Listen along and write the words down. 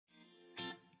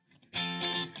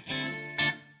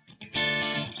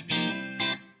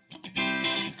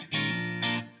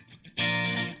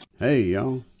Hey,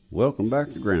 y'all. Welcome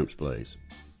back to Gramps Place,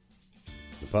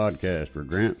 the podcast where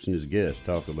Gramps and his guests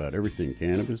talk about everything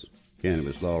cannabis,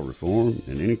 cannabis law reform,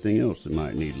 and anything else that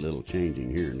might need a little changing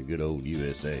here in the good old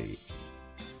USA,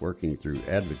 working through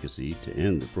advocacy to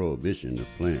end the prohibition of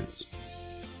plants.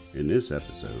 In this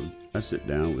episode, I sit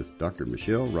down with Dr.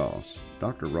 Michelle Ross.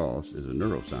 Dr. Ross is a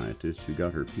neuroscientist who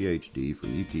got her PhD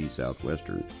from UT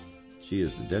Southwestern. She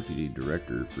is the Deputy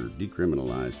Director for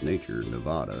Decriminalized Nature,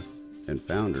 Nevada, and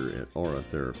founder at Aura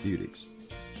Therapeutics.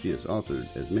 She has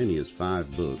authored as many as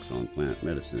 5 books on plant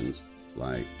medicines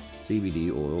like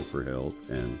CBD Oil for Health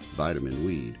and Vitamin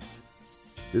Weed.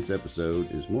 This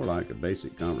episode is more like a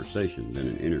basic conversation than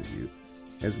an interview,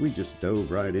 as we just dove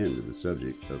right into the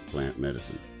subject of plant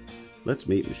medicine. Let's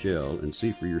meet Michelle and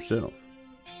see for yourself.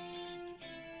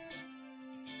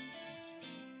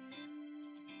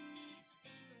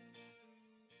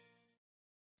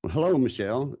 Hello,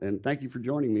 Michelle, and thank you for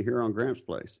joining me here on Gramps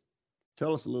Place.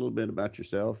 Tell us a little bit about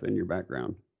yourself and your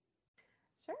background.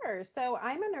 Sure. So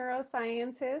I'm a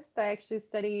neuroscientist. I actually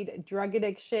studied drug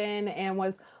addiction and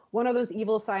was one of those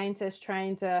evil scientists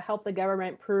trying to help the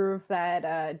government prove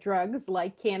that drugs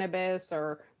like cannabis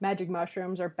or magic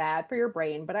mushrooms are bad for your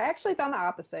brain. But I actually found the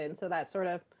opposite. And so that sort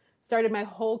of started my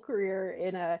whole career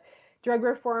in a drug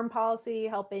reform policy,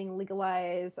 helping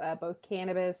legalize both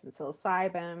cannabis and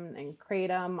psilocybin and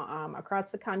kratom across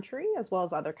the country, as well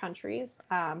as other countries.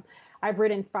 I've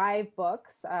written 5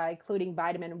 books, including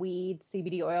Vitamin Weed,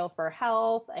 CBD Oil for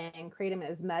Health, and Kratom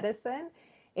as Medicine.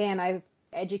 And I've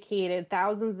educated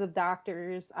thousands of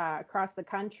doctors across the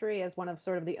country as one of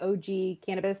sort of the OG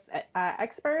cannabis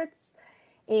experts,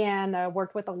 and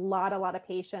worked with a lot of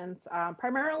patients,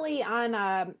 primarily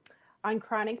on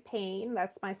chronic pain.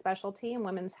 That's my specialty in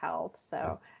women's health.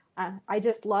 So I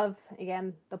just love,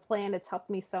 again, the plant. It's helped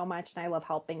me so much, and I love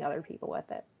helping other people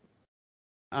with it.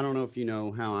 I don't know if you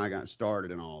know how I got started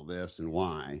in all this and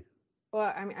why.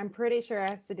 Well, I'm pretty sure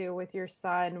it has to do with your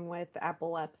son with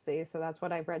epilepsy. So that's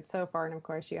what I've read so far. And of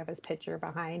course, you have his picture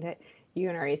behind it, you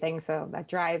and everything. So that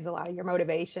drives a lot of your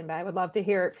motivation. But I would love to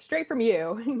hear it straight from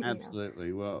you.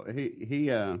 Absolutely. Well,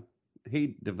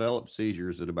 he developed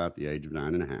seizures at about the age of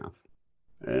 9.5,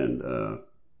 and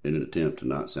in an attempt to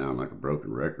not sound like a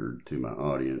broken record to my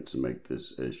audience and make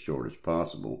this as short as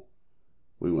possible,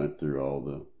 we went through all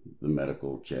the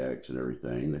medical checks and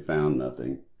everything. They found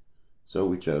nothing. So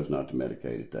we chose not to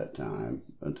medicate at that time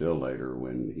until later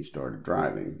when he started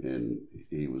driving and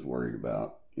he was worried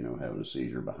about, having a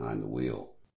seizure behind the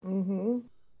wheel. Mm-hmm.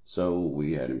 So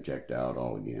we had him checked out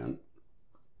all again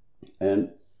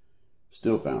and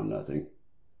still found nothing.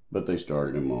 But they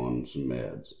started him on some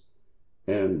meds,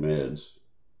 and meds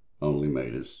only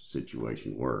made his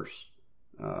situation worse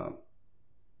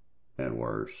and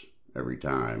worse. Every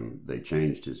time they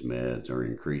changed his meds or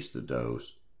increased the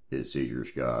dose, his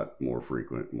seizures got more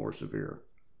frequent, more severe,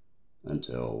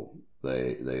 until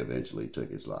they eventually took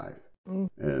his life.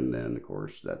 And then, of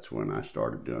course, that's when I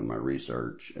started doing my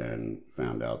research and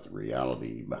found out the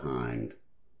reality behind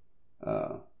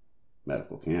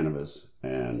medical cannabis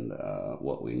and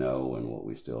what we know and what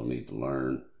we still need to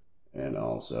learn, and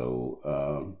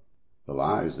also the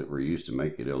lies that were used to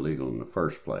make it illegal in the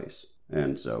first place.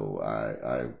 And so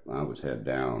I was head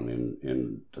down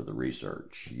into the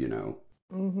research,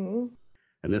 Mm-hmm.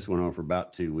 And this went on for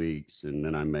about 2 weeks, and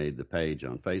then I made the page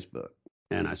on Facebook,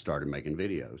 and I started making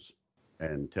videos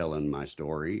and telling my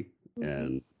story,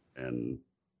 and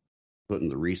putting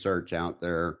the research out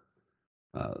there,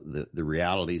 the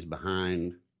realities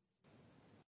behind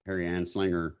Harry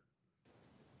Anslinger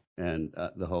and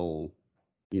the whole,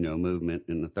 movement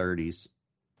in the 30s.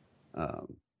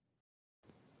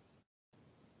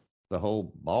 The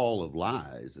whole ball of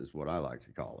lies is what I like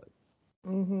to call it.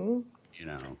 Mm-hmm.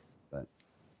 But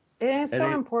And it's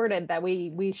so important that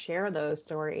we share those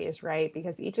stories, right?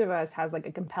 Because each of us has like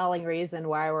a compelling reason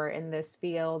why we're in this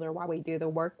field or why we do the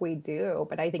work we do.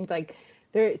 But I think like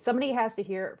somebody has to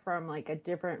hear it from like a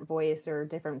different voice or a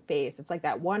different face. It's like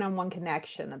that one-on-one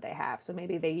connection that they have. So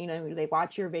maybe they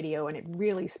watch your video and it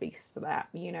really speaks to them.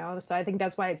 So I think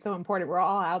that's why it's so important. We're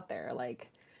all out there like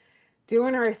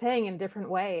doing our thing in different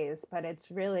ways, but it's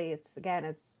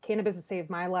cannabis has saved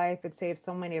my life. It saved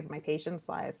so many of my patients'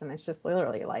 lives. And it's just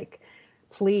literally like,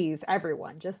 please,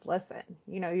 everyone, just listen.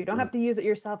 You don't have to use it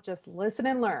yourself. Just listen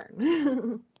and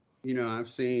learn. I've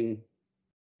seen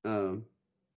a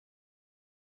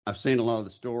lot of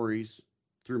the stories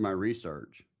through my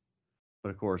research, but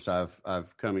of course I've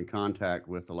come in contact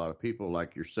with a lot of people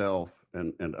like yourself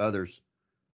and others,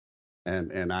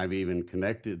 and I've even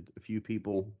connected a few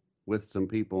people with some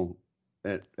people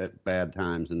at bad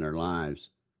times in their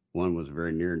lives. One was a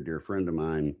very near and dear friend of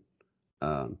mine,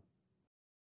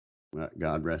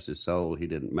 God rest his soul, he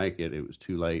didn't make it. It was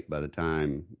too late by the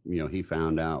time, he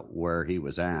found out where he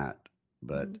was at.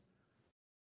 But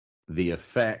the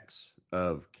effects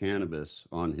of cannabis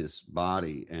on his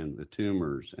body and the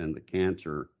tumors and the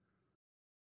cancer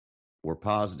were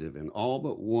positive in all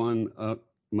but one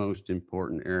most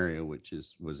important area, which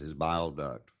was his bile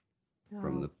duct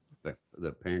from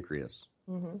the pancreas,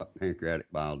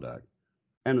 pancreatic bile duct.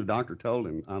 And the doctor told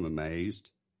him, I'm amazed.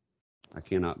 I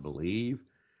cannot believe,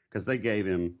 because they gave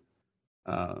him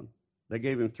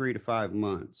 3 to 5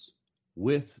 months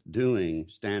with doing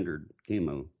standard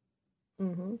chemo.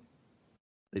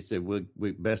 They said,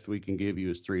 we best we can give you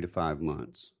is 3 to 5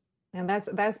 months. And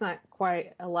that's not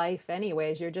quite a life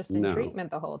anyways. You're just in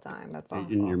treatment the whole time. That's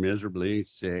awful. And you're miserably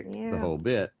sick the whole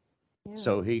bit. Yeah.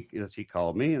 So he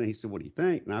called me and he said, what do you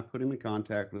think? And I put him in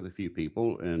contact with a few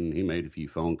people, and he made a few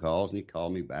phone calls, and he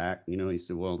called me back. He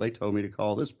said, well, they told me to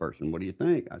call this person. What do you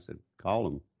think? I said, call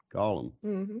him.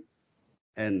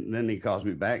 And then he calls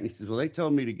me back and he says, well, they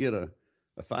told me to get a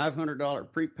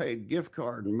 $500 prepaid gift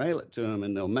card and mail it to them,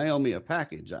 and they'll mail me a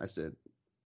package. I said,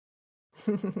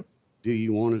 do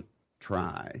you want to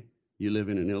try? You live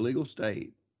in an illegal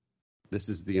state. This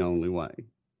is the only way,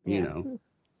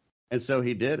 And so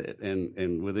he did it.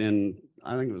 And within,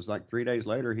 I think it was like 3 days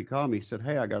later, he called me. He said,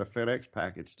 hey, I got a FedEx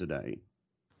package today.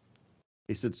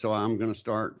 He said, so I'm going to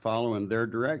start following their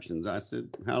directions. I said,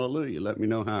 hallelujah. Let me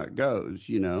know how it goes,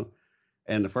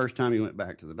 And the first time he went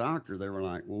back to the doctor, they were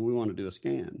like, well, we want to do a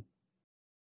scan.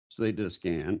 So they did a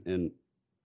scan, and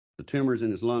the tumors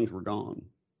in his lungs were gone.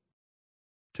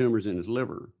 Tumors in his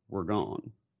liver were gone.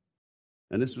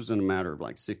 And this was in a matter of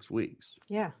like 6 weeks.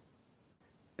 Yeah.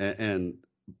 And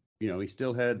he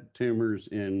still had tumors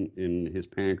in his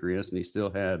pancreas, and he still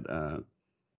had,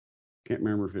 can't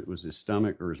remember if it was his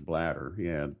stomach or his bladder.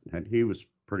 He was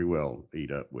pretty well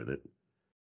eat up with it.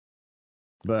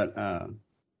 But, at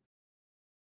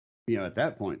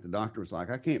that point, the doctor was like,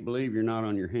 I can't believe you're not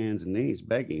on your hands and knees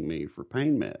begging me for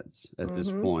pain meds at this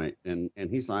point. And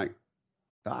he's like,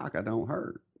 Doc, I don't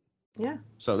hurt. Yeah.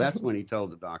 So that's when he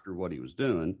told the doctor what he was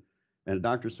doing. And the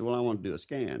doctor said, well, I want to do a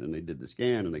scan. And they did the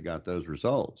scan, and they got those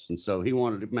results. And so he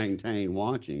wanted to maintain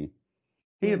watching.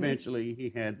 He eventually, he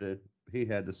had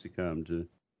to succumb to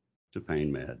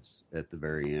pain meds at the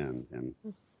very end. And,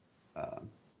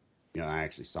 I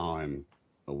actually saw him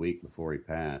a week before he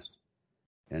passed.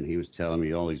 And he was telling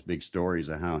me all these big stories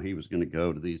of how he was going to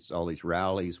go to all these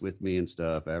rallies with me and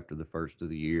stuff after the first of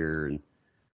the year.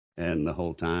 And the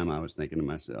whole time I was thinking to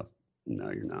myself, no,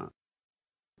 you're not.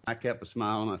 I kept a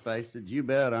smile on my face, said, you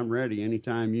bet, I'm ready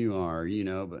anytime you are,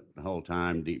 but the whole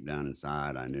time deep down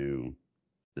inside, I knew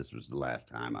this was the last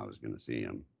time I was going to see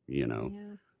him, Yeah.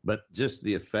 But just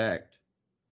the effect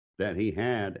that he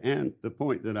had, and the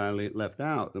point that I left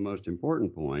out, the most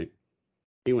important point,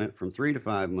 he went from 3 to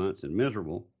 5 months and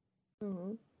miserable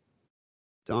to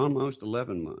almost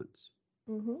 11 months.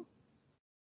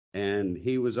 And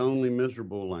he was only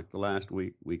miserable like the last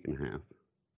week and a half.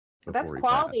 That's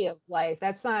quality of life.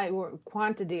 That's not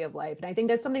quantity of life. And I think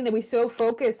that's something that we so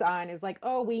focus on is like,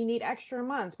 oh, we need extra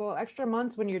months. Well, extra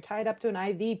months when you're tied up to an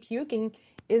IV puking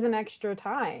is an extra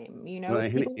time, Well,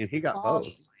 and he got both.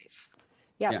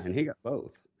 Yeah, and he got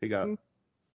both. He got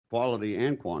quality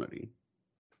and quantity.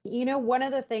 One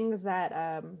of the things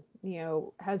that,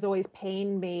 has always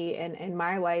pained me in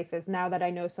my life is now that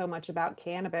I know so much about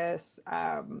cannabis,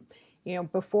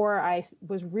 before I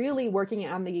was really working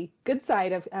on the good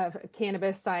side of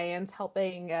cannabis science,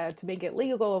 helping to make it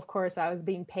legal. Of course, I was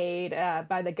being paid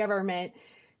by the government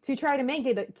to try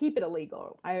to keep it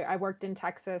illegal. I worked in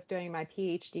Texas doing my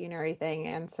PhD and everything.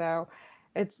 And so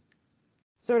it's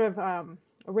sort of a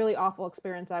really awful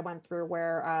experience I went through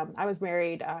where I was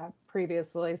married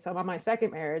previously. So I'm on my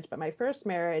second marriage, but my first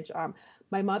marriage,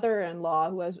 my mother-in-law,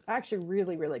 who was actually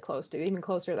really, really close to, even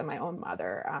closer than my own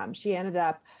mother, she ended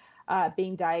up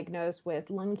being diagnosed with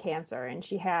lung cancer, and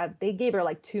they gave her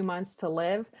like 2 months to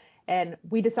live. And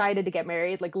we decided to get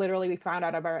married. Like literally we found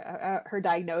out about her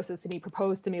diagnosis, and he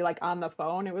proposed to me like on the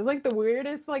phone. It was like the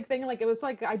weirdest like thing. Like it was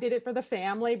like I did it for the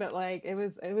family, but like it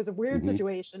was a weird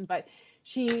situation. But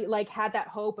she like had that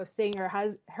hope of seeing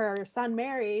her son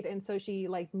married, and so she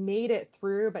like made it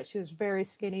through. But she was very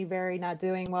skinny, very not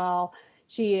doing well.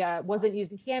 She wasn't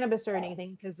using cannabis or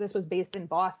anything because this was based in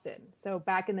Boston. So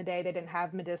back in the day, they didn't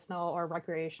have medicinal or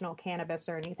recreational cannabis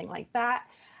or anything like that.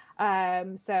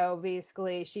 So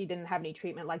basically she didn't have any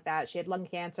treatment like that. She had lung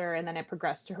cancer, and then it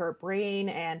progressed to her brain,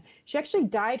 and she actually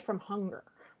died from hunger,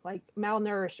 like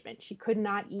malnourishment. She could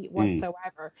not eat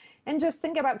whatsoever. And just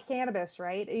think about cannabis,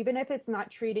 right? Even if it's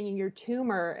not treating your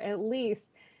tumor, at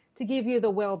least to give you the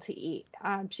will to eat.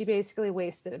 She basically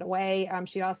wasted it away.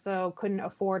 She also couldn't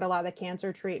afford a lot of the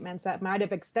cancer treatments that might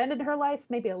have extended her life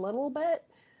maybe a little bit.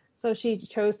 So she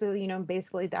chose to,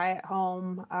 basically die at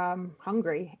home,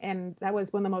 hungry. And that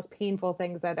was one of the most painful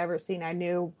things I'd ever seen. I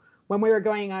knew when we were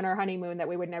going on our honeymoon that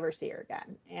we would never see her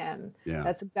again. And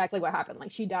that's exactly what happened.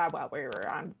 Like, she died while we were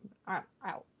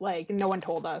out. Like, no one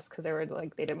told us because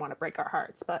they didn't want to break our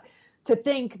hearts. But to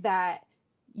think that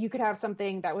you could have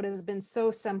something that would have been so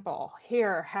simple.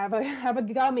 Here, have a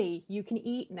gummy. You can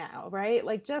eat now, right?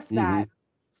 Like, just that.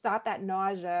 Stop that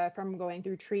nausea from going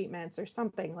through treatments or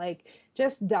something. Like,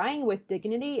 just dying with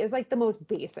dignity is like the most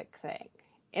basic thing.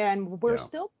 And we're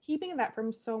still keeping that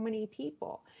from so many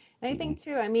people. And I think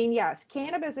too, I mean, yes,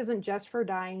 cannabis isn't just for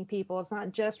dying people. It's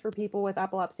not just for people with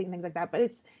epilepsy and things like that, but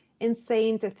it's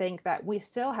insane to think that we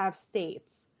still have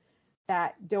states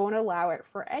that don't allow it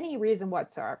for any reason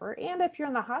whatsoever. And if you're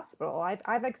in the hospital,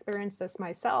 I've experienced this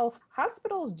myself.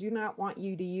 Hospitals do not want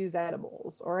you to use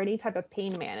edibles or any type of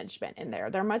pain management in there.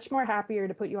 They're much more happier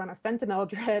to put you on a fentanyl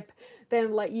drip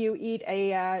than let you eat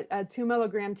a 2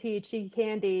 milligram THC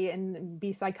candy and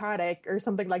be psychotic or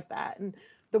something like that. And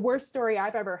the worst story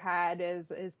I've ever had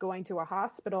is going to a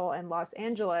hospital in Los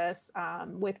Angeles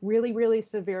with really, really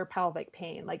severe pelvic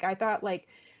pain. Like, I thought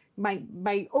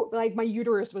my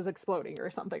uterus was exploding or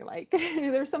something. Like,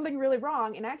 there's something really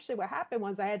wrong. And actually what happened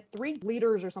was I had 3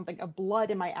 liters or something of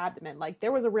blood in my abdomen. Like,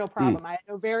 there was a real problem. I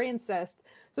had ovarian cyst.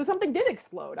 So something did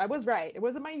explode. I was right. It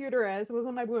wasn't my uterus. It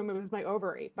wasn't my womb. It was my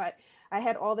ovary. But I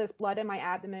had all this blood in my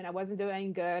abdomen. I wasn't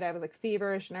doing good. I was like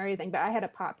feverish and everything, but I had a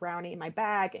pot brownie in my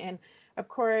bag. And of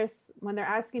course, when they're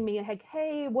asking me, like,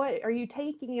 hey, what are you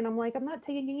taking? And I'm like, I'm not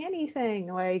taking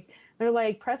anything. Like, they're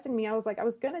like pressing me. I was like, I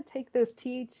was going to take this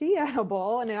THC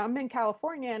edible, and I'm in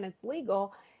California and it's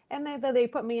legal. And they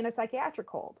put me in a psychiatric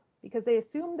hold because they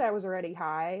assumed I was already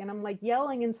high. And I'm like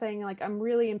yelling and saying, like, I'm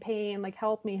really in pain. Like,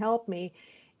 help me, help me.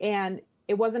 And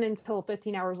it wasn't until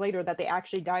 15 hours later that they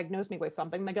actually diagnosed me with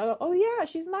something. They go, oh yeah,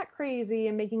 she's not crazy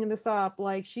and making this up.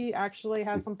 Like, she actually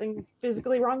has something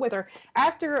physically wrong with her.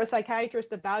 After a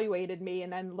psychiatrist evaluated me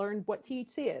and then learned what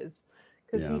THC is,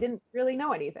 because he didn't really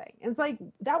know anything. And it's like,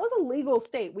 that was a legal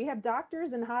state. We have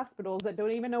doctors in hospitals that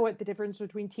don't even know what the difference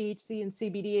between THC and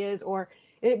CBD is, or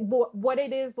what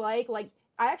it is like. Like,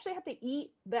 I actually have to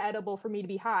eat the edible for me to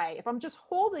be high. If I'm just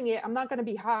holding it, I'm not going to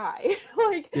be high.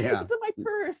 Like, it's in my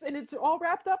purse and it's all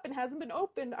wrapped up and hasn't been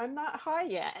opened. I'm not high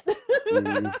yet.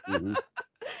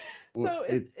 Well, so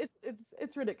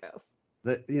it's ridiculous.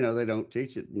 That, they don't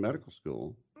teach it in medical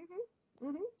school.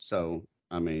 So,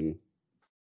 I mean,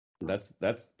 that's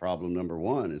problem number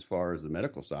one as far as the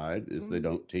medical side is they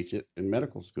don't teach it in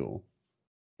medical school.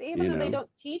 Even though they don't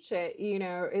teach it,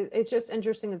 it's just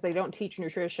interesting that they don't teach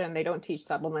nutrition, they don't teach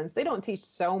supplements, they don't teach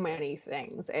so many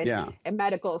things in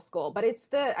medical school. But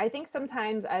I think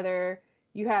sometimes either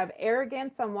you have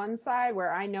arrogance on one side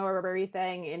where I know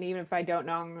everything, and even if I don't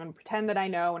know, I'm going to pretend that I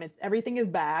know, and everything is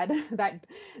bad.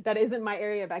 that isn't my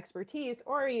area of expertise.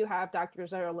 Or you have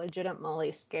doctors that are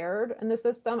legitimately scared in the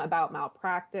system about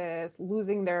malpractice,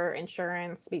 losing their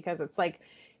insurance, because it's like,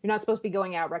 you're not supposed to be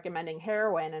going out recommending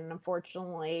heroin. And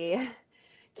unfortunately,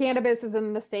 cannabis is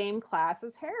in the same class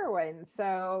as heroin.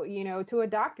 So, to a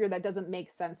doctor, that doesn't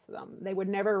make sense to them. They would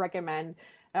never recommend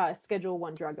Schedule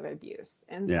I drug of abuse.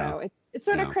 And so it's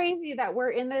sort of crazy that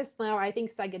we're in this now, I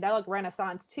think, psychedelic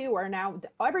renaissance too, where now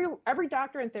every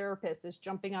doctor and therapist is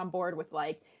jumping on board with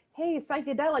like, hey,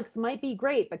 psychedelics might be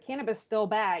great, but cannabis is still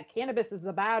bad. Cannabis is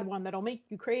the bad one that'll make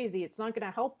you crazy. It's not going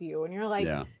to help you. And you're like,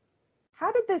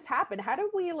 how did this happen? How did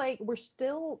we're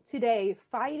still today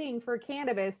fighting for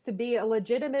cannabis to be a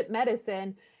legitimate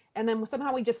medicine, and then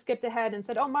somehow we just skipped ahead and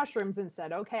said, oh, mushrooms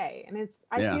instead. Okay. And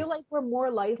I feel like we're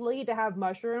more likely to have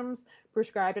mushrooms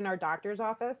prescribed in our doctor's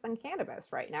office than cannabis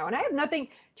right now. And I have nothing,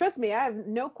 trust me, I have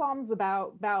no qualms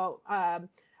about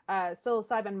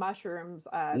psilocybin mushrooms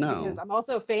because I'm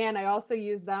also a fan. I also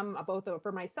use them both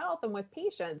for myself and with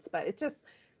patients, but it's just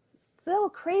still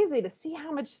crazy to see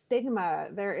how much stigma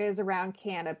there is around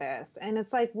cannabis. And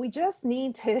it's like, we just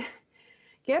need to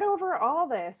get over all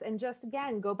this and just,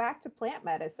 again, go back to plant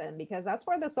medicine, because that's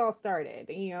where this all started.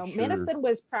 Medicine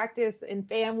was practiced in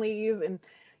families and,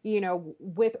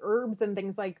 with herbs and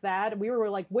things like that. We were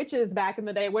like witches back in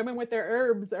the day. Women with their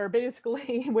herbs are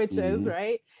basically witches,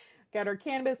 right? Got our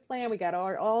cannabis plant, we got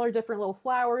all our different little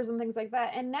flowers and things like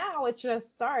that. And now it's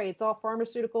just, it's all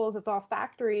pharmaceuticals, it's all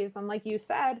factories. And like you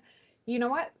said, you know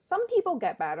what? Some people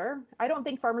get better. I don't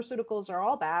think pharmaceuticals are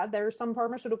all bad. There are some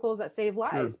pharmaceuticals that save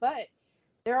lives, but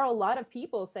there are a lot of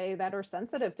people say that are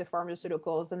sensitive to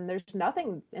pharmaceuticals, and there's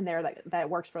nothing in there that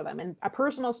works for them. And a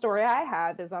personal story I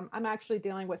have is I'm actually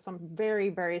dealing with some very,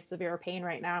 very severe pain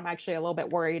right now. I'm actually a little bit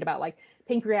worried about like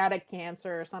pancreatic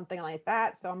cancer or something like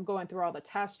that. So I'm going through all the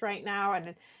tests right now,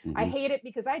 and I Hmm. hate it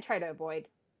because I try to avoid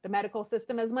the medical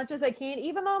system as much as I can.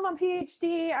 Even though I'm a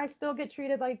PhD, I still get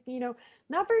treated like,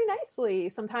 not very nicely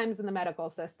sometimes in the medical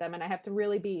system, and I have to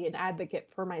really be an advocate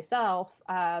for myself.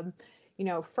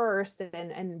 First,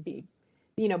 and be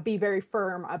very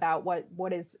firm about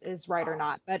what is right or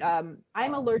not. But I'm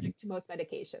allergic to most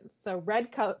medications. So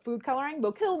food coloring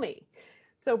will kill me.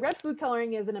 So red food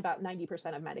coloring is in about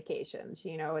 90% of medications.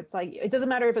 It's like, it doesn't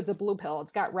matter if it's a blue pill,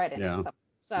 it's got red in it. Yeah.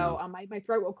 So Yeah. my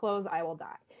throat will close, I will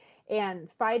die. And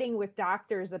fighting with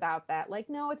doctors about that, like,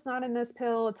 no, it's not in this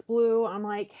pill, it's blue. I'm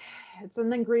like, it's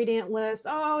an ingredient list.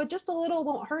 Oh, just a little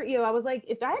won't hurt you. I was like,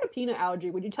 if I had a peanut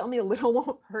allergy, would you tell me a little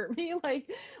won't hurt me?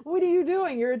 Like, what are you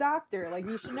doing? You're a doctor. Like,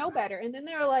 you should know better. And then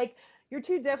they're like, you're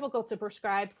too difficult to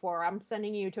prescribe for. I'm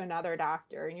sending you to another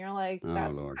doctor. And you're like, Oh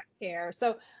that's Lord. not fair.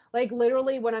 So, like,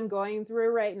 literally, what I'm going through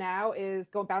right now is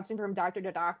bouncing from doctor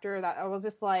to doctor. That I was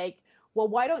just like, well,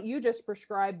 why don't you just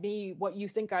prescribe me what you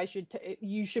think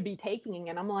you should be taking?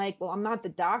 And I'm like, well, I'm not the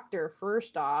doctor,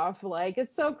 first off. Like,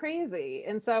 it's so crazy.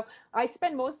 And so I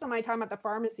spend most of my time at the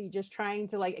pharmacy just trying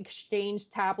to like exchange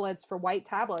tablets for white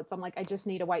tablets. I'm like, I just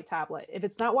need a white tablet. If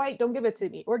it's not white, don't give it to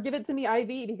me, or give it to me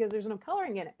IV because there's no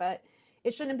coloring in it. But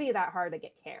it shouldn't be that hard to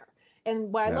get care.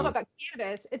 And what I love Yeah. about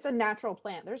cannabis, it's a natural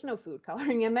plant. There's no food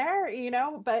coloring in there.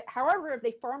 But however, if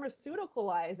they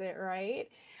pharmaceuticalize it, right?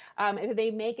 If they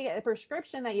make it a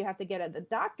prescription that you have to get at the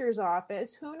doctor's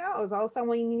office, who knows? All of a sudden,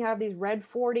 when you have these red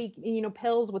 40,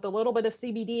 pills with a little bit of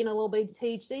CBD and a little bit of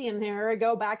THC, and here I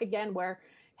go back again, where,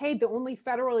 hey, the only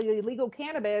federally legal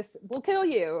cannabis will kill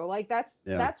you. Like, Yeah.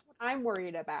 that's what I'm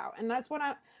worried about, and that's what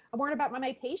I'm worried about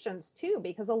my patients too,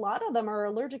 because a lot of them are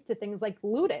allergic to things like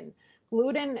gluten.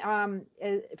 Gluten,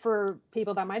 for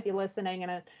people that might be listening,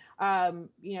 and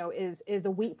is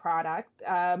a wheat product,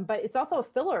 but it's also a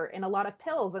filler in a lot of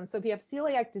pills. And so if you have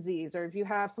celiac disease, or if you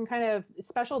have some kind of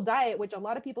special diet, which a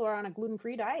lot of people are on a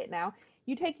gluten-free diet now,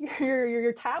 you take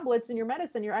your tablets and your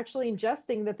medicine, you're actually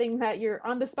ingesting the thing that you're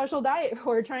on the special diet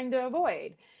for, trying to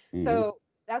avoid. Hmm. So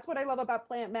that's what I love about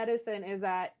plant medicine, is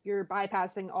that you're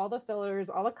bypassing all the fillers,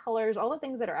 all the colors, all the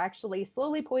things that are actually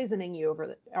slowly poisoning you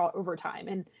over time.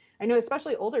 And I know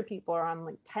especially older people are on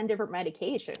like 10 different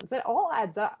medications. It all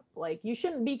adds up. Like, you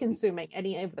shouldn't be consuming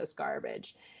any of this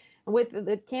garbage. And with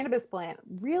the cannabis plant,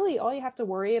 really all you have to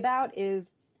worry about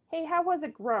is, hey, how was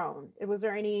it grown? Was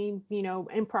there any,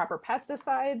 improper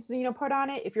pesticides, put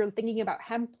on it? If you're thinking about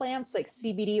hemp plants like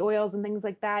CBD oils and things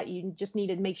like that, you just need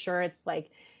to make sure it's like,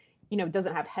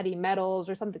 doesn't have heavy metals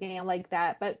or something like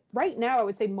that. But right now, I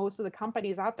would say most of the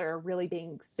companies out there are really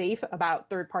being safe about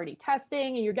third-party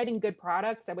testing, and you're getting good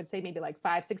products. I would say maybe like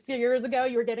 5, 6 years ago,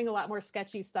 you were getting a lot more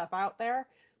sketchy stuff out there.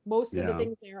 Most of the Yeah.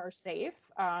 things there are safe.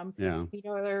 Yeah.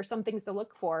 There are some things to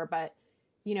look for, but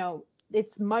you know,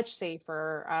 it's much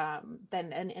safer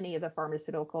than any of the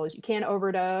pharmaceuticals. You can't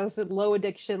overdose, low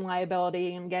addiction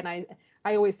liability. And again,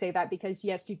 I always say that because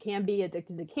yes, you can be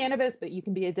addicted to cannabis, but you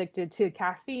can be addicted to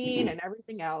caffeine and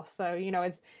everything else. So,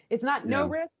 it's not no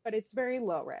Yeah. risk, but it's very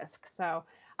low risk. So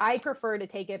I prefer to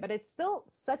take it, but it's still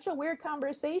such a weird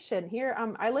conversation here.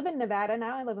 I live in Nevada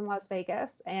now. I live in Las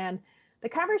Vegas, and the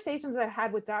conversations I've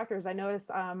had with doctors, I notice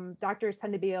doctors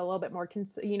tend to be a little bit more,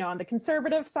 on the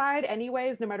conservative side,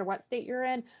 anyways, no matter what state you're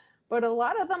in. But a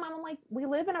lot of them, I'm like, we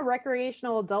live in a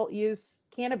recreational adult use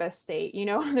cannabis state.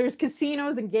 There's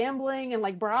casinos and gambling and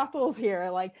like brothels here.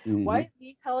 Like, why Hmm. is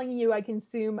me telling you I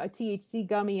consume a THC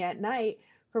gummy at night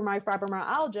for my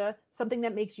fibromyalgia something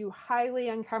that makes you highly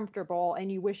uncomfortable and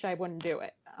you wish I wouldn't do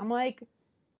it? I'm like,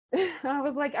 I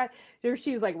was like,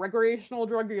 she was like recreational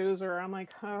drug user. I'm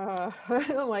like,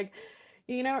 I'm like,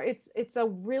 it's a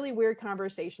really weird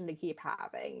conversation to keep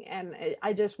having, and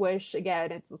I just wish,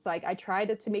 again, it's just like I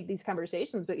tried to make these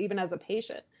conversations, but even as a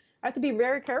patient, I have to be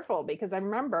very careful because I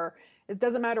remember it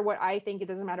doesn't matter what I think, it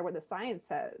doesn't matter what the science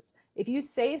says. If you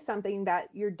say something that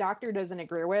your doctor doesn't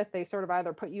agree with, they sort of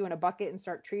either put you in a bucket and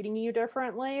start treating you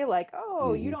differently, like,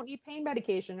 oh, you Hmm. don't need pain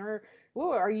medication, or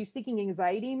whoa, are you seeking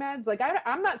anxiety meds? Like,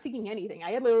 I'm not seeking anything.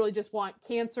 I literally just want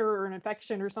cancer or an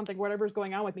infection or something, whatever's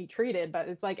going on with me, treated. But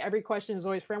it's like every question is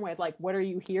always framed with like, what are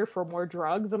you here for, more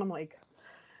drugs? And I'm like,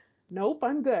 nope,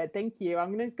 I'm good, thank you.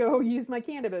 I'm gonna go use my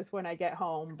cannabis when I get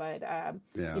home. But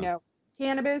you Yeah. know,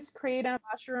 cannabis, kratom,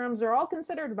 mushrooms are all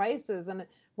considered vices. And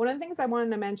one of the things I wanted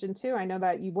to mention too, I know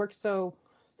that you work so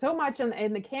much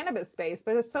in the cannabis space,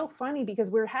 but it's so funny because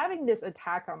we're having this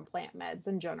attack on plant meds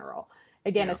in general.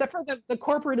 again, Yeah. except for the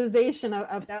corporatization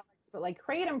of salads. But like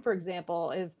kratom, for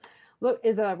example, is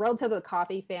a relative of the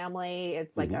coffee family.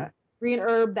 It's like Hmm. a green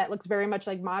herb that looks very much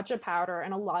like matcha powder,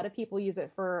 and a lot of people use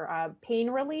it for pain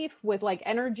relief with like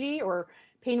energy or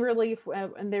pain relief.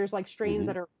 And there's like strains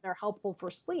Hmm. that are helpful for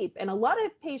sleep. And a lot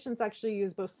of patients actually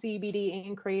use both CBD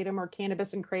and kratom or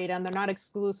cannabis and kratom. They're not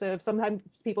exclusive. Sometimes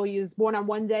people use one on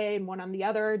one day and one on the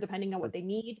other, depending on what they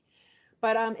need.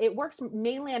 But it works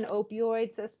mainly on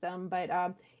opioid system, but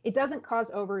it doesn't cause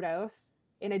overdose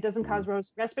and it doesn't cause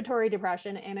respiratory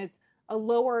depression, and it's a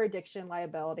lower addiction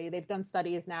liability. They've done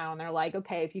studies now and they're like,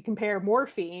 okay, if you compare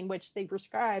morphine, which they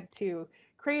prescribe, to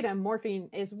kratom, morphine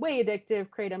is way addictive.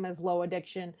 Kratom is low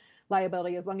addiction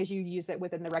liability as long as you use it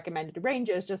within the recommended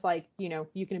ranges, just like,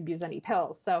 you can abuse any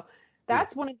pills. So Yeah.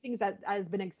 that's one of the things that has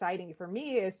been exciting for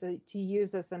me is to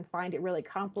use this and find it really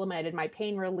complemented my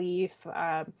pain relief,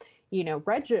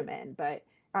 regimen. But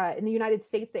in the United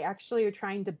States, they actually are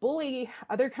trying to bully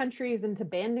other countries into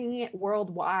banning it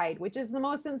worldwide, which is the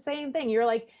most insane thing. You're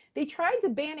like, they tried to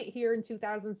ban it here in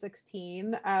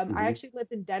 2016. I Hmm. actually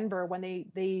lived in Denver when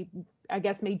they I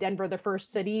guess made Denver the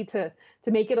first city to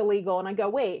make it illegal. And I go,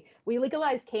 wait, we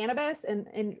legalized cannabis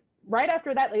and right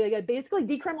after that, like basically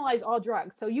decriminalize all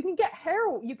drugs. So you can get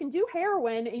you can do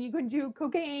heroin and you can do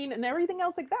cocaine and everything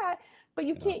else like that, but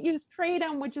you Yeah. can't use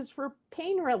kratom, which is for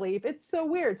pain relief. It's so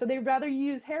weird. So they'd rather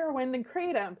use heroin than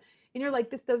kratom. And you're like,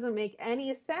 this doesn't make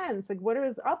any sense. Like, what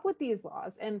is up with these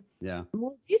laws? And Yeah.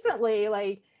 more recently,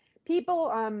 like people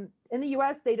in the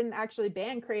US, they didn't actually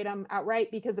ban kratom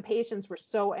outright because the patients were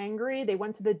so angry. They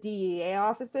went to the DEA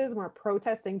offices and were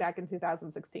protesting back in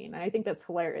 2016. And I think that's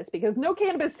hilarious because no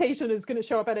cannabis patient is going to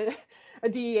show up at a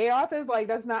DEA office. Like,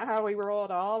 that's not how we roll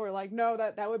at all. We're like, no,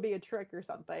 that would be a trick or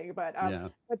something. Yeah.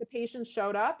 But the patients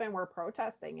showed up and were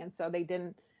protesting. And so they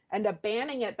didn't end up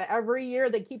banning it. But every year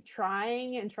they keep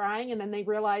trying and trying. And then they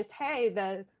realized, hey,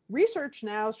 the research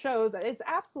now shows that it's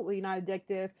absolutely not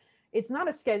addictive. It's not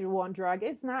a Schedule One drug.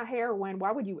 It's not heroin.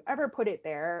 Why would you ever put it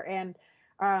there? And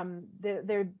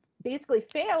they're basically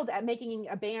failed at making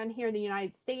a ban here in the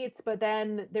United States, but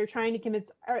then they're trying to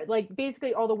convince like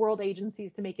basically all the world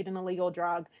agencies to make it an illegal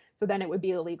drug. So then it would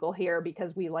be illegal here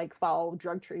because we like follow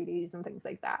drug treaties and things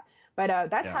like that. But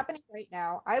that's Yeah. happening right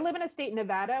now. I live in a state,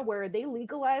 Nevada, where they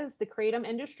legalized the kratom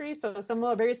industry. So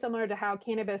similar, very similar to how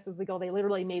cannabis was legal. They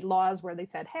literally made laws where they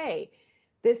said, hey,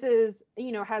 this is,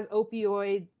 has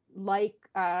opioid like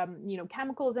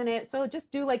chemicals in it, so just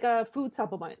do like a food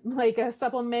supplement, like a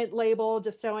supplement label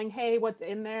just showing, hey, what's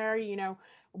in there,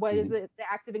 what is Hmm. the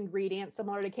active ingredient,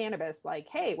 similar to cannabis, like,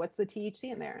 hey, what's the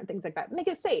THC in there and things like that. Make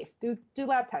it safe, do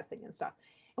lab testing and stuff.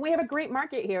 And we have a great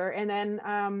market here. And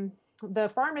then the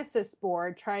pharmacist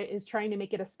board is trying to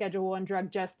make it a Schedule One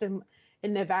drug just in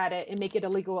Nevada and make it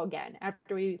illegal again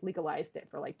after we legalized it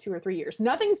for like 2 or 3 years.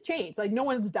 Nothing's changed. Like, no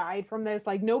one's died from this.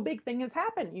 Like, no big thing has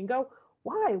happened. You can go,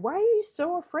 why? Why are you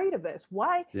so afraid of this?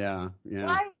 Why? Yeah. Yeah.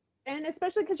 Why? And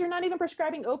especially because you're not even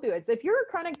prescribing opioids. If you're a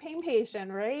chronic pain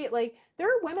patient, right? Like, there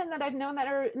are women that I've known that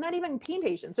are not even pain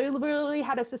patients. They literally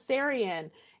had a cesarean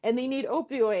and they need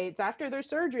opioids after their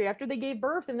surgery, after they gave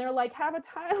birth, and they're like, have a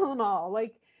Tylenol.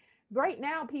 Like, right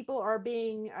now, people are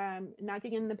being not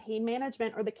getting the pain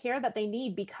management or the care that they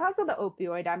need because of the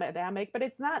opioid epidemic. But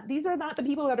it's not; these are not the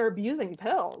people that are abusing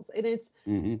pills, and it's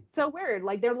Hmm. so weird.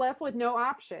 Like, they're left with no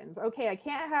options. Okay, I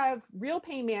can't have real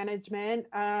pain management.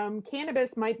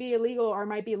 Cannabis might be illegal or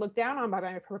might be looked down on by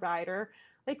my provider.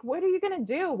 Like, what are you going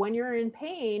to do when you're in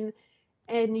pain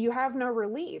and you have no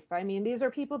relief? I mean, these are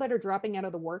people that are dropping out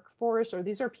of the workforce, or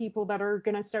these are people that are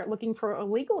going to start looking for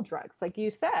illegal drugs, like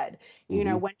you said.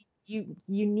 Hmm. When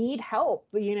you need help,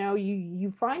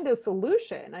 you find a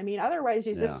solution. I mean, otherwise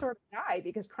you just Yeah. sort of die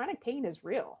because chronic pain is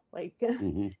real. Like,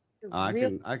 Hmm. it's I real.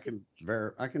 can I can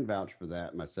I can vouch for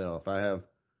that myself. I have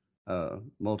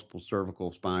multiple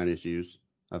cervical spine issues.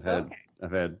 I've had Okay.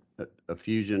 I've had a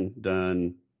fusion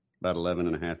done about 11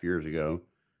 and a half years ago,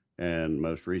 and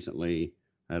most recently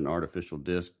had an artificial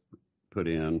disc put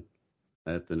in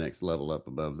at the next level up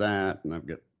above that, and I've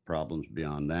got problems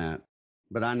beyond that.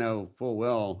 But I know full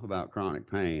well about chronic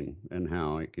pain and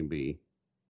how it can be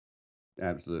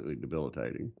absolutely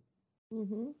debilitating.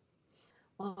 Hmm.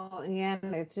 Well, again,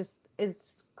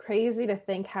 it's crazy to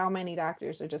think how many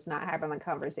doctors are just not having the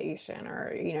conversation,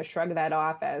 or, shrug that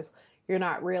off as you're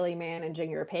not really managing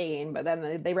your pain, but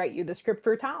then they write you the script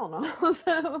for Tylenol.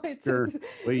 So Sure.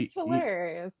 Well, it's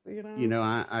hilarious.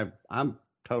 I'm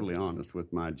totally honest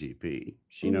with my GP.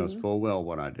 She knows Hmm. full well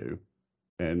what I do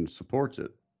and supports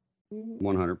it Hmm.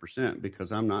 100%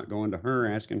 because I'm not going to her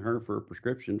asking her for a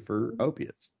prescription for Hmm.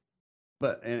 opiates.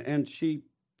 But and she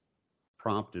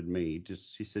prompted me.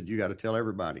 Just she said, you got to tell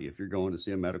everybody if you're going to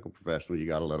see a medical professional, you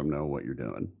got to let them know what you're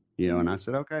doing. And I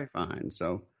said, okay, fine.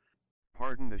 So,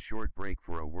 pardon the short break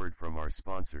for a word from our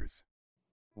sponsors.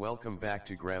 Welcome back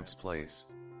to Gramps Place,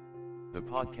 the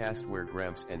podcast where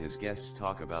Gramps and his guests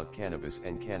talk about cannabis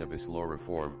and cannabis law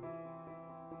reform.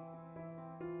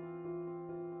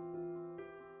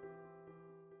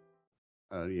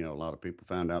 A lot of people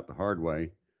found out the hard way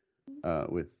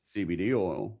with CBD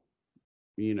oil.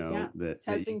 That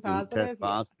testing you can positive, test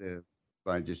positive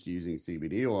by just using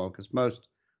CBD oil, because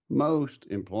most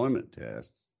employment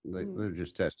tests they're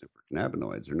just testing for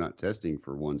cannabinoids. They're not testing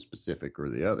for one specific or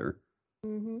the other.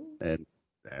 And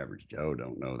the average Joe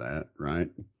don't know that, right?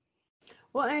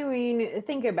 Well, I mean,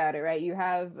 think about it, right? You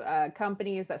have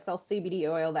companies that sell CBD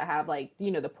oil that have the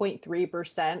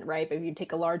 0.3%, right? But if you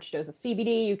take a large dose of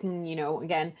CBD, you can,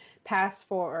 again, pass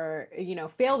for,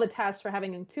 fail the test for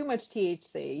having too much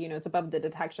THC. It's above the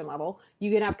detection level.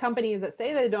 You can have companies that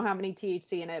say they don't have any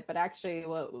THC in it, but actually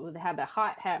they have the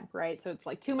hot hemp, right? So it's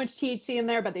like too much THC in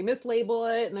there, but they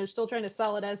mislabel it and they're still trying to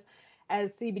sell it as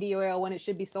CBD oil when it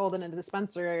should be sold in a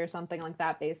dispensary or something like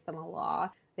that based on the law.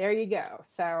 There you go.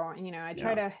 So, I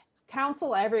try to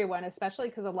counsel everyone, especially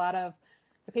because a lot of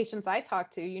the patients I talk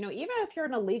to, even if you're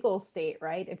in a legal state,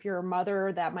 right? If you're a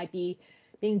mother that might be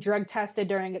being drug tested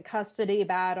during a custody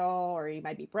battle, or you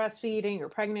might be breastfeeding or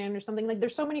pregnant or something,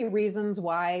 there's so many reasons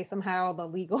why somehow the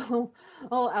legal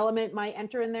element might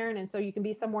enter in there. And so you can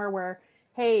be somewhere where,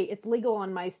 hey, it's legal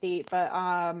in my state, but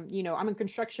I'm a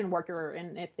construction worker,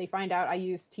 and if they find out I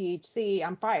use THC,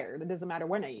 I'm fired. It doesn't matter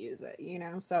when I use it,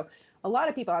 So a lot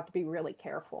of people have to be really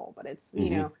careful, but it's,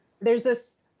 there's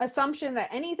this assumption that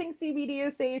anything CBD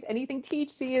is safe, anything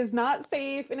THC is not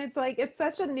safe, and it's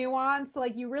such a nuance.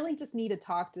 You really just need to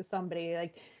talk to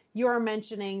somebody. You are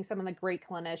mentioning some of the great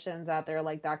clinicians out there,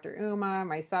 like Dr. Uma,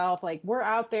 myself. We're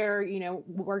out there,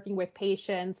 working with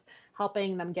patients,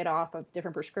 helping them get off of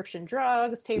different prescription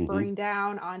drugs, tapering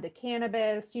down onto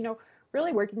cannabis,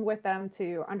 really working with them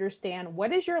to understand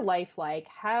what is your life like,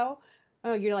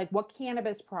 what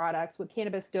cannabis products, what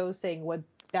cannabis dosing would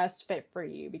best fit for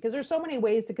you, because there's so many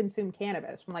ways to consume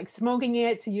cannabis, from smoking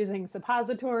it to using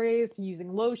suppositories to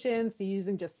using lotions to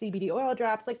using just CBD oil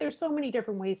drops. There's so many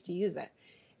different ways to use it.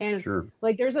 And sure.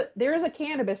 there's a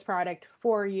cannabis product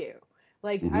for you.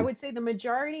 I would say the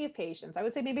majority of patients, I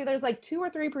would say maybe there's 2 or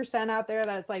 3% out there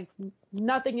that's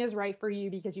nothing is right for you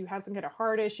because you have some kind of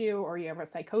heart issue or you have a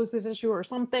psychosis issue or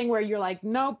something where you're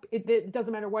nope, it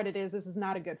doesn't matter what it is, this is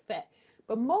not a good fit.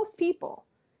 But most people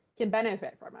can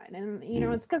benefit from it. And,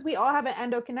 it's because we all have an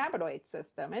endocannabinoid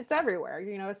system. It's everywhere,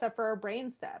 except for our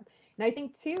brainstem. And I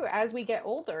think, too, as we get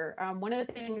older, one of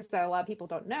the things that a lot of people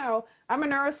don't know, I'm a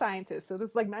neuroscientist, so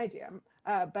this is my jam.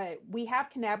 But we have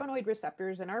cannabinoid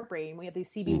receptors in our brain. We have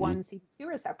these CB1, CB2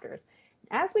 receptors.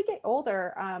 As we get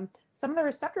older, some of the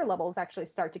receptor levels actually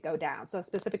start to go down. So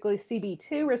specifically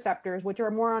CB2 receptors, which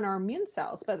are more on our immune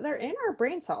cells, but they're in our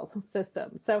brain cell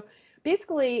system. So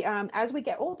basically, as we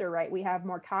get older, right, we have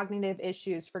more cognitive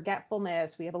issues,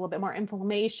 forgetfulness, we have a little bit more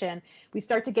inflammation. We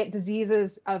start to get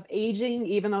diseases of aging,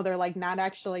 even though they're not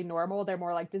actually normal. They're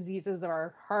more diseases of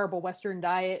our horrible Western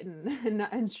diet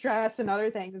and stress and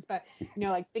other things. But,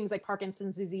 things like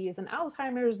Parkinson's disease and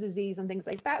Alzheimer's disease and things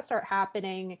like that start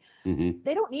happening.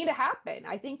 They don't need to happen.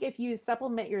 I think if you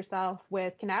supplement yourself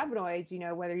with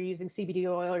cannabinoids, whether you're using CBD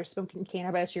oil or smoking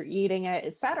cannabis, you're eating it,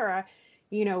 etc.,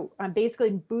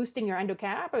 basically boosting your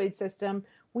endocannabinoid system,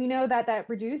 we know that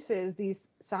reduces these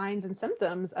signs and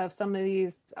symptoms of some of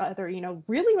these other,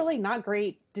 really, really not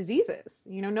great diseases.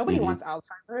 Nobody wants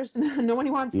Alzheimer's. Nobody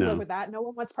wants to live with that. No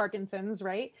one wants Parkinson's,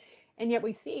 right? And yet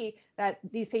we see that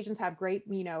these patients have great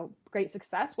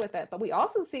success with it. But we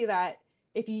also see that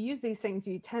if you use these things,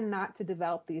 you tend not to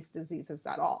develop these diseases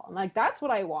at all. And that's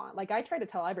what I want. I try to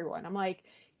tell everyone, I'm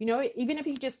even if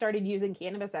you just started using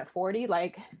cannabis at 40,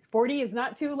 40 is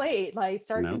not too late.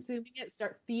 Start consuming it,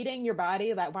 start feeding your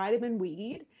body that vitamin we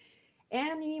need.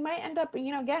 And you might end up,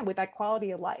 again, with that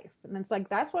quality of life. And it's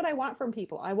that's what I want from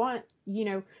people. I want,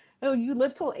 you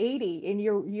live till 80 and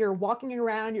you're walking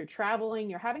around, you're traveling,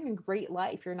 you're having a great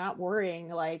life. You're not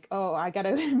worrying oh, I got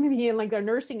to be in a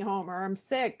nursing home, or I'm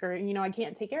sick, or, I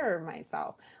can't take care of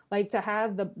myself. To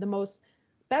have the most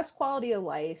best quality of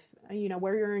life,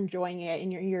 where you're enjoying it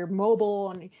and you're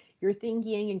mobile and you're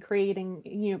thinking and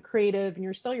creating, creative, and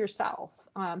you're still yourself.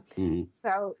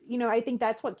 So, I think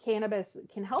that's what cannabis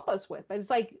can help us with. But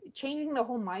it's changing the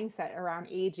whole mindset around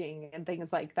aging and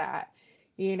things like that,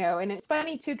 and it's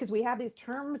funny too, because we have these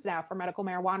terms now for medical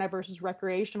marijuana versus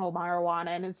recreational marijuana.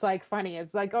 And it's funny.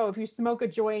 It's oh, if you smoke a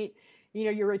joint,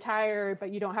 you're retired,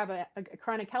 but you don't have a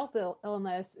chronic health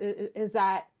illness. Is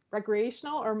that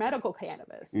recreational or medical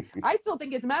cannabis. I still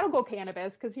think it's medical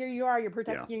cannabis because here you are, you're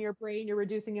protecting your brain, you're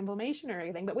reducing inflammation or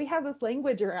anything. But we have this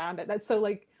language around it that's so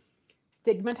like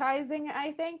stigmatizing,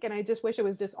 I think. And I just wish it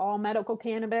was just all medical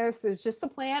cannabis. It's just a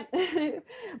plant.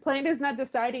 Plant is not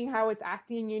deciding how it's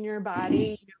acting in your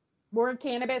body. More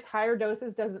cannabis, higher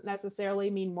doses doesn't necessarily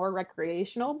mean more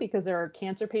recreational because there are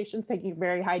cancer patients taking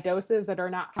very high doses that are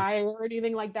not high or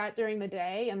anything like that during the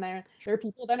day. And there are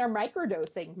people that are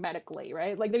microdosing medically,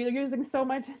 right? Like they're using so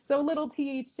little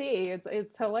THC.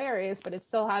 It's hilarious, but it's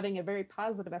still having a very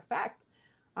positive effect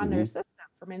on their system,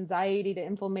 from anxiety to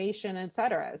inflammation, et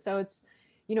cetera. So it's,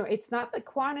 it's not the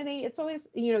quantity, it's always,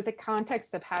 the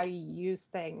context of how you use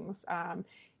things.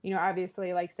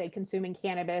 Obviously, like say consuming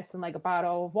cannabis and like a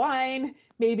bottle of wine,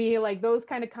 maybe like those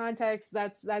kind of contexts,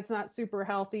 that's not super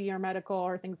healthy or medical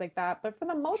or things like that. But for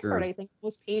the most part, I think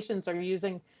most patients are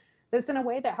using this in a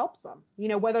way that helps them,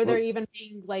 whether they're even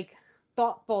being like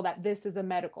thoughtful that this is a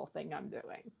medical thing I'm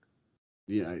doing.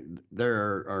 Yeah,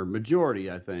 there are majority,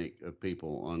 I think, of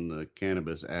people on the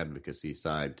cannabis advocacy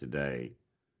side today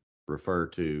refer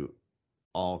to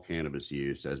all cannabis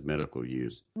use as medical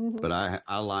use. But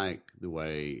I like the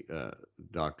way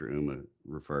Dr. Uma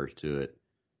refers to it.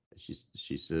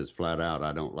 She says flat out,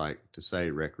 I don't like to say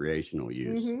recreational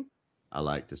use. I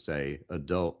like to say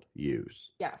adult use.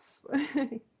 Yes.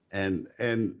 and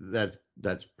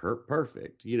that's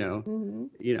perfect.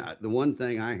 The one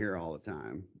thing I hear all the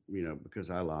time, because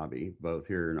I lobby both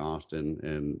here in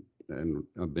Austin and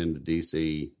I've been to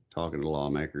DC talking to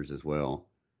lawmakers as well.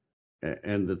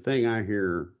 And the thing I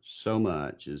hear so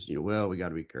much is, well, we got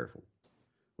to be careful.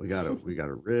 We got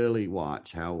to really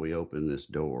watch how we open this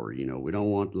door. We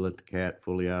don't want to let the cat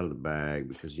fully out of the bag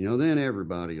because, then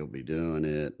everybody will be doing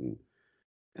it.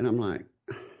 And I'm like,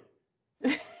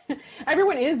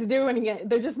 everyone is doing it.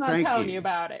 They're just not telling you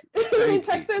about it. In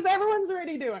Texas, everyone's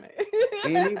already doing it.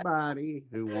 Anybody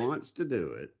who wants to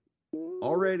do it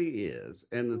already is.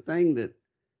 And the thing that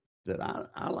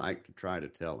I like to try to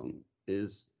tell them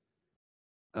is,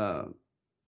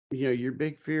 your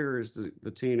big fear is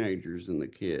the teenagers and the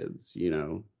kids,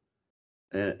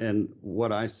 and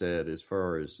what I said as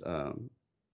far as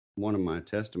one of my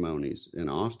testimonies in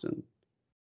Austin,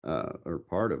 or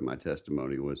part of my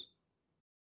testimony was,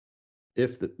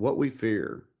 what we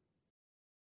fear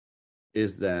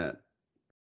is that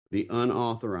the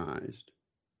unauthorized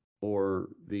or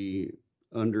the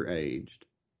underaged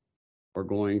are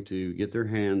going to get their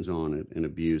hands on it and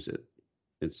abuse it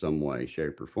in some way,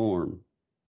 shape, or form,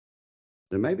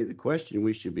 then maybe the question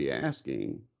we should be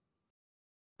asking,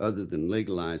 other than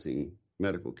legalizing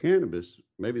medical cannabis,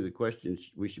 maybe the question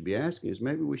we should be asking is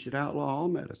maybe we should outlaw all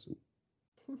medicine.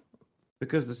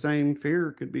 Because the same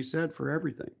fear could be said for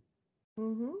everything.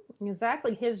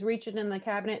 Exactly. His reaching in the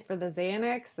cabinet for the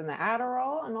Xanax and the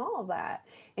Adderall and all of that.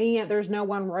 And yet there's no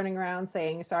one running around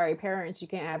saying, sorry, parents, you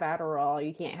can't have Adderall,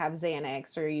 you can't have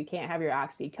Xanax, or you can't have your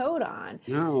oxycodone.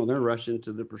 No, they're rushing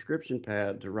to the prescription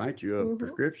pad to write you a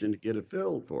prescription to get it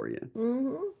filled for you.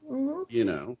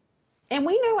 And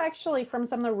we know actually from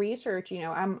some of the research,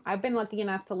 I've been lucky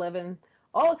enough to live in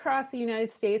all across the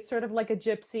United States, sort of like a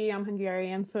gypsy. I'm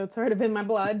Hungarian, so it's sort of in my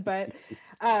blood. But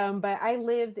I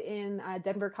lived in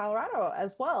Denver, Colorado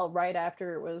as well, right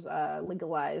after it was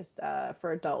legalized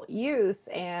for adult use.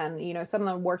 And, some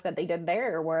of the work that they did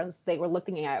there was they were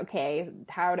looking at, okay,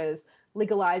 how does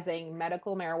legalizing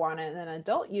medical marijuana and then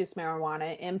adult use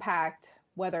marijuana impact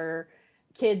whether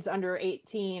kids under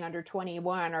 18, under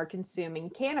 21 are consuming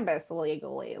cannabis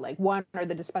illegally? Like, one, are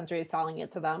the dispensaries selling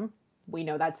it to them? We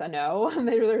know that's a no.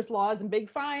 There's laws and big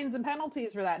fines and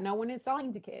penalties for that. No one is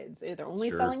selling to kids. They're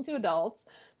only selling to adults.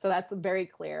 So that's very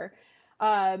clear.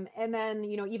 And then,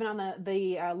 even on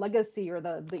the legacy or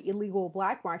the illegal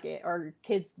black market, are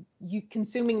kids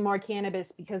consuming more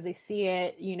cannabis because they see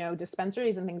it,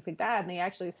 dispensaries and things like that. And they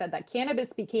actually said that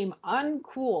cannabis became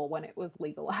uncool when it was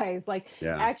legalized.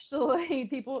 Actually,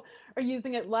 people are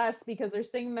using it less because they're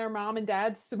seeing their mom and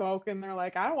dad smoke and they're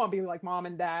like, I don't want to be like mom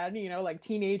and dad, like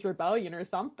teenage rebellion or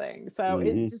something. So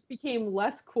it just became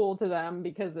less cool to them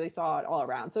because they saw it all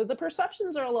around. So the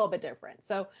perceptions are a little bit different.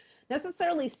 So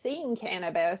necessarily seeing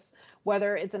cannabis,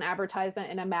 whether it's an advertisement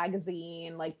in a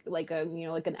magazine, like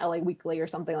an LA Weekly or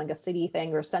something, like a City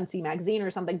thing or Sensi magazine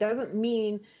or something, doesn't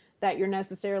mean that you're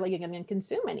necessarily going to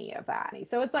consume any of that.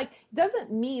 So it's like, it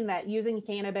doesn't mean that using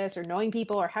cannabis or knowing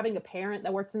people or having a parent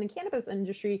that works in the cannabis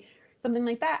industry, something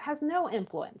like that, has no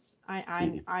influence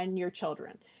on your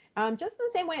children. Just in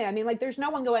the same way. I mean, like, there's no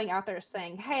one going out there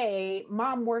saying, hey,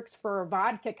 mom works for a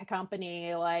vodka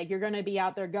company. Like, you're going to be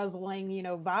out there guzzling,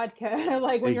 vodka,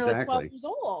 like when you're like 12 Exactly. years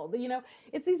old.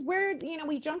 It's these weird,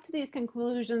 we jump to these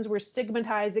conclusions. We're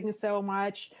stigmatizing so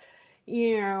much,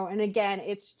 and again,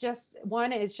 it's just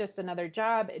another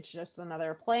job. It's just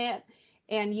another plant.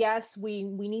 And yes, we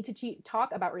need to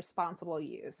talk about responsible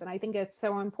use. And I think it's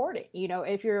so important.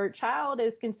 If your child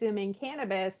is consuming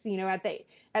cannabis,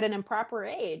 at an improper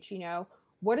age,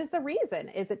 what is the reason?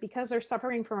 Is it because they're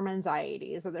suffering from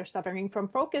anxiety? Is it they're suffering from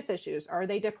focus issues? Are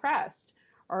they depressed?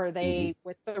 Are Hmm. they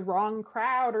with the wrong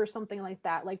crowd or something like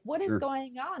that? Like, what is Sure.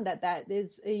 going on that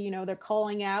is, they're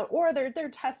calling out, or they're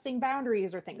testing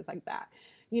boundaries or things like that.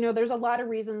 There's a lot of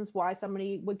reasons why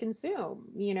somebody would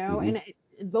consume, Hmm. and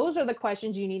those are the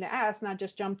questions you need to ask, not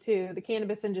just jump to the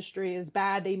cannabis industry is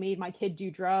bad. They made my kid do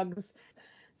drugs.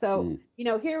 So,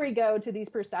 Mm. here we go to these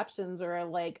perceptions, or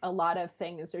like a lot of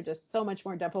things are just so much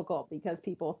more difficult because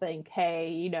people think, hey,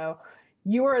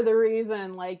 you are the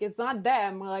reason. Like, it's not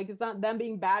them. Like, it's not them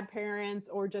being bad parents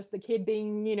or just the kid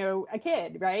being, a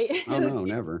kid, right? Oh no,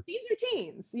 never. Teens are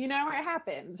teens, it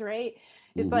happens, right?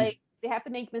 It's Hmm. like they have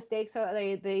to make mistakes so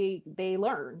that they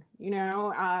learn,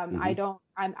 I Hmm. don't,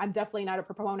 I'm definitely not a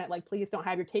proponent, like, please don't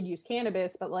have your kid use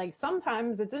cannabis, but like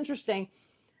sometimes it's interesting.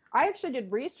 I actually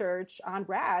did research on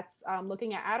rats,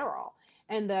 looking at Adderall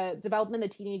and the development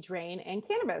of the teenage brain, and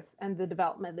cannabis and the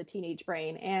development of the teenage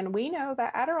brain. And we know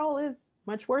that Adderall is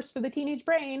much worse for the teenage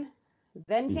brain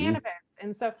than Hmm. cannabis.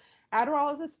 And so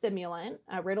Adderall is a stimulant.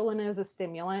 Ritalin is a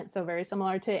stimulant, so very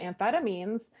similar to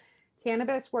amphetamines.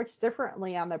 Cannabis works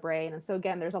differently on the brain. And so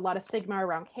again, there's a lot of stigma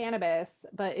around cannabis.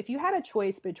 But if you had a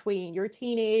choice between your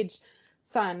teenage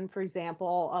son, for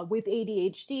example, with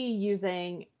ADHD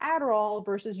using Adderall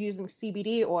versus using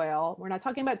CBD oil. We're not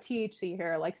talking about THC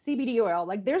here, like CBD oil.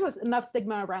 Like, there's enough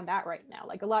stigma around that right now.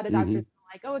 Like, a lot of Hmm. doctors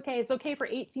are like, oh, okay, it's okay for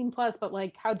 18 plus, but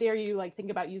like, how dare you like think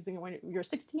about using it when you're a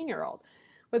 16-year-old?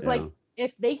 But it's Yeah. like,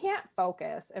 if they can't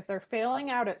focus, if they're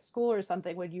failing out at school or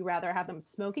something, would you rather have them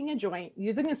smoking a joint,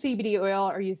 using a CBD oil,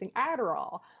 or using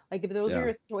Adderall? Like, if those are Yeah.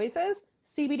 your choices,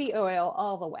 CBD oil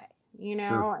all the way.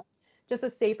 Sure. Just a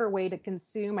safer way to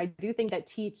consume. I do think that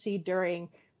THC during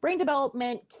brain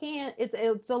development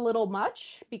it's a little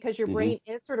much because your Hmm. brain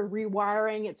is sort of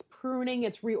rewiring, it's pruning,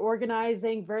 it's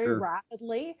reorganizing very Sure.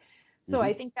 rapidly. So Hmm.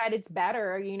 I think that it's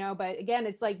better, but again,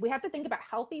 it's like we have to think about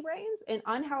healthy brains and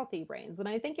unhealthy brains. And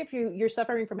I think if you're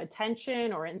suffering from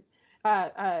attention or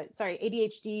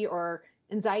ADHD or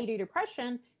anxiety,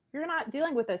 depression, you're not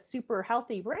dealing with a super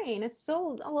healthy brain. It's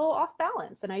still a little off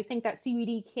balance. And I think that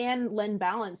CBD can lend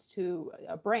balance to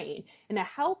a brain in a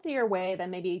healthier way than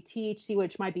maybe THC,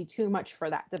 which might be too much for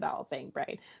that developing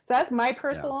brain. So that's my Yeah.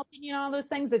 personal opinion on those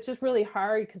things. It's just really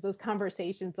hard because those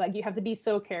conversations, like, you have to be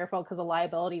so careful because of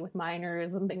liability with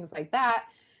minors and things like that.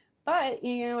 But,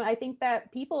 I think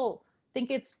that people think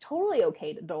it's totally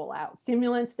okay to dole out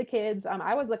stimulants to kids.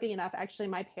 I was lucky enough, actually,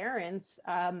 my parents,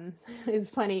 is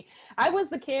funny. I was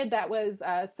the kid that was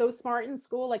so smart in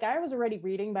school. Like, I was already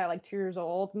reading by like 2 years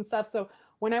old and stuff. So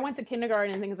when I went to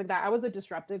kindergarten and things like that, I was a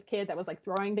disruptive kid that was like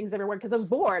throwing things everywhere because I was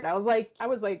bored. I was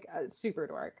like a super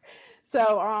dork.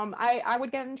 So I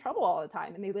would get in trouble all the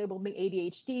time, and they labeled me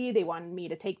ADHD. They wanted me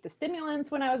to take the stimulants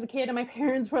when I was a kid, and my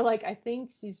parents were like, "I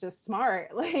think she's just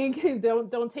smart. Like,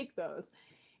 don't take those."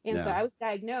 And so Yeah. I was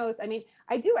diagnosed. I mean,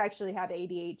 I do actually have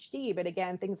ADHD, but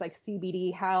again, things like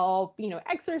CBD help,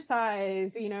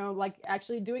 exercise, like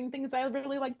actually doing things I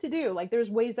really like to do. Like, there's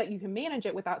ways that you can manage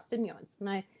it without stimulants. And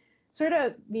I sort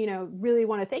of, really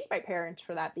want to thank my parents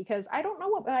for that, because I don't know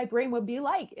what my brain would be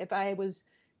like if I was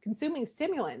consuming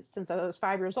stimulants since I was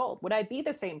 5 years old. Would I be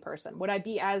the same person? Would I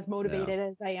be as Yeah. motivated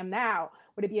as I am now?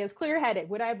 Would it be as clear headed?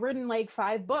 Would I have written like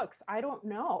 5 books? I don't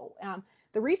know.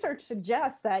 The research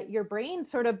suggests that your brain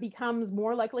sort of becomes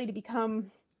more likely to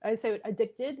become, I say,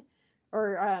 addicted,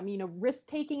 or risk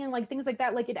taking and like things like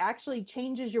that. Like, it actually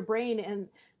changes your brain and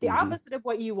the Hmm. opposite of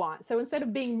what you want. So instead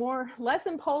of being less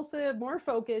impulsive, more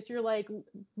focused, you're like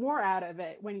more out of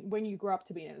it when you grow up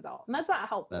to be an adult, and that's not That.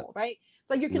 helpful, right? It's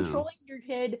like you're No. controlling your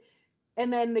kid,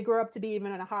 and then they grow up to be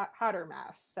even in a hotter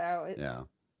mess. So it's, Yeah.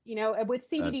 with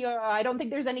CBD That's. oil, I don't think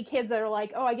there's any kids that are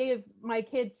like, oh, I gave my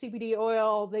kids CBD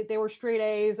oil, they were straight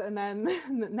A's, and then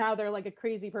now they're like a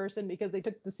crazy person because they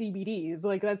took the CBDs.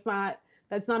 Like, that's not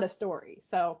a story.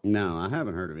 So, No, I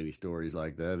haven't heard of any stories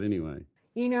like that anyway.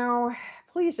 you know,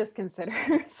 please just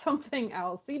consider something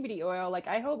else. CBD oil, like,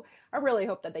 I really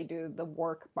hope that they do the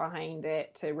work behind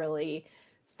it to really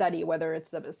study whether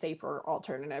it's a safer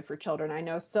alternative for children. I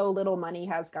know so little money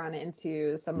has gone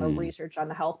into some of the Mm. research on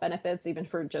the health benefits, even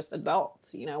for just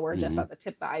adults. We're just Hmm. at the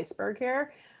tip of the iceberg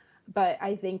here. But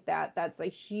I think that that's a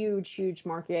huge, huge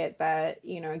market that,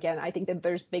 again, I think that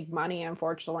there's big money,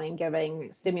 unfortunately, in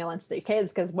giving stimulants to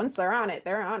kids because once they're on it,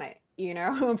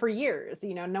 for years.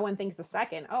 No one thinks a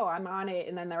second, oh, I'm on it.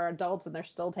 And then they're adults and they're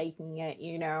still taking it,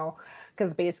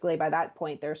 because basically by that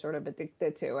point, they're sort of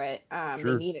addicted to it. They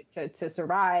Sure. need it to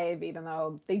survive, even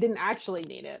though they didn't actually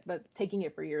need it. But taking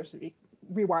it for years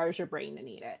rewires your brain to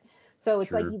need it. So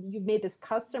it's like Sure. you've made this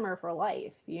customer for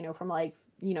life, from like,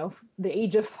 the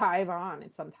age of 5 on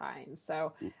and sometimes.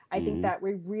 So I think Mm-hmm. that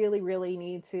we really, really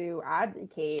need to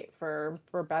advocate for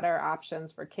better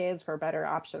options for kids, for better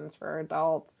options for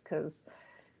adults, because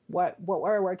what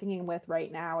we're working with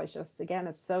right now is just, again,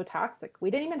 it's so toxic. We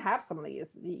didn't even have some of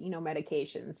these,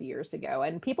 medications years ago,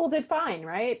 and people did fine,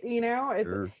 right?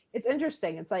 Sure. It's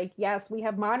interesting. It's like, yes, we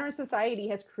have modern society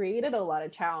has created a lot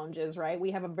of challenges, right? We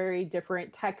have a very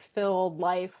different tech-filled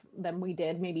life than we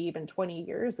did maybe even 20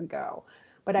 years ago.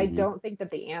 But I Mm-hmm. don't think that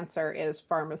the answer is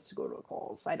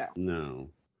pharmaceuticals. I don't. No.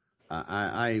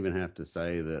 I even have to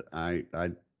say that I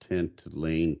tend to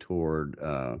lean toward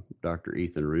Dr.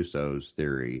 Ethan Russo's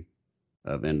theory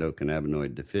of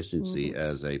endocannabinoid deficiency Mhm.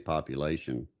 as a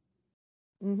population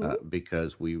Mhm.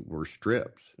 because we were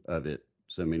stripped of it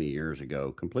so many years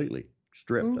ago, completely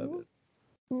stripped of Mhm. it.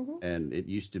 Mhm. And it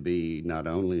used to be not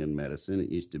only in medicine, it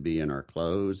used to be in our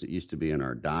clothes, it used to be in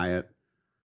our diet,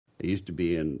 it used to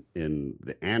be in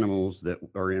the animals that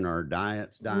are in our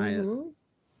diet. Mhm.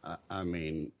 I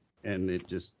mean, and it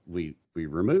just we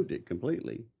removed it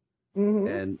completely, Mhm.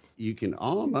 and you can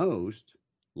almost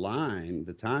line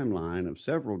the timeline of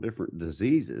several different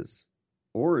diseases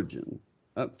origin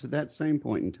up to that same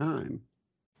point in time.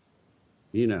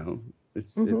 You know,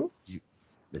 Mhm.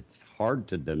 it's hard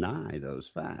to deny those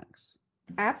facts.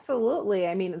 Absolutely.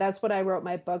 I mean, that's what I wrote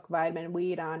my book, Vitamin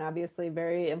Weed, on. Obviously,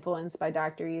 very influenced by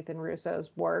Dr. Ethan Russo's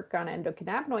work on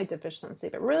endocannabinoid deficiency,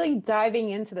 but really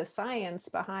diving into the science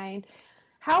behind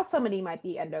how somebody might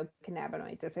be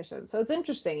endocannabinoid deficient. So it's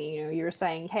interesting, you were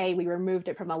saying, hey, we removed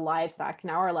it from the livestock.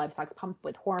 Now our livestock's pumped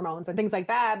with hormones and things like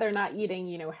that. They're not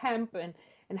eating, hemp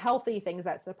and healthy things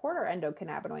that support our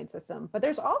endocannabinoid system. But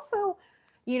there's also,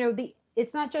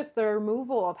 it's not just the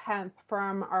removal of hemp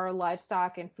from our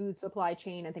livestock and food supply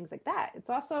chain and things like that. It's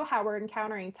also how we're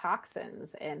encountering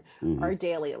toxins in Hmm. our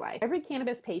daily life. Every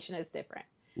cannabis patient is different.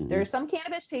 There Hmm. are some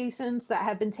cannabis patients that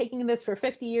have been taking this for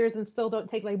 50 years and still don't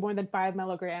take like more than 5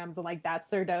 milligrams, and like that's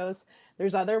their dose.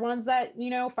 There's other ones that,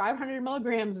 500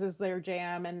 milligrams is their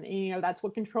jam, and that's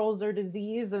what controls their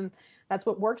disease, and that's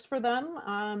what works for them.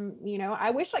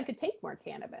 I wish I could take more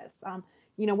cannabis.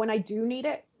 When I do need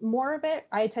it, more of it,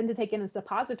 I tend to take it in a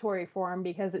suppository form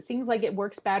because it seems like it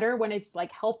works better when it's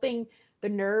like helping the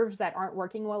nerves that aren't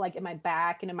working well, like in my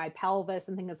back and in my pelvis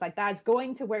and things like that. It's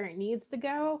going to where it needs to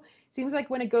go. Seems like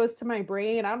when it goes to my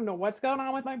brain, I don't know what's going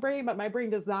on with my brain, but my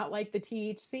brain does not like the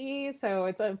THC. So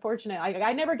it's unfortunate.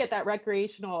 I never get that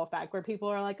recreational effect where people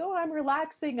are like, oh, I'm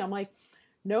relaxing. I'm like,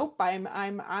 nope, I'm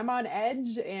on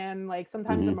edge, and like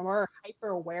sometimes I'm Hmm. more hyper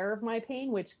aware of my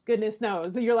pain, which goodness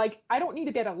knows. You're like, I don't need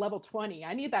to be at a level 20.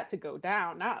 I need that to go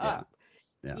down, not Yeah. up.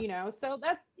 Yeah. So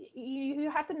that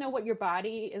you have to know what your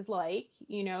body is like.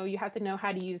 You have to know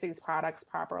how to use these products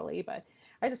properly. But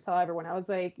I just tell everyone, I was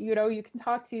like, you can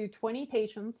talk to 20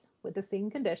 patients with the same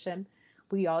condition.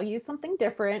 We all use something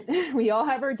different. We all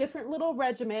have our different little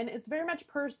regimen. It's very much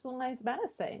personalized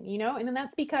medicine, and then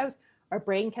that's because our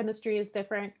brain chemistry is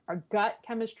different, our gut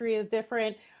chemistry is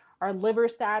different, our liver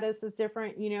status is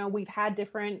different. We've had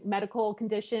different medical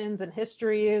conditions and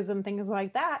histories and things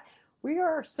like that. We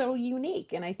are so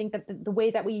unique. And I think that the way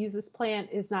that we use this plant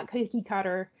is not cookie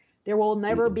cutter. There will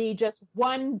never Mm-mm. be just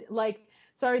one, like,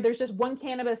 sorry, there's just one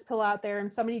cannabis pill out there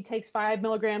and somebody takes 5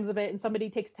 milligrams of it and somebody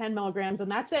takes 10 milligrams and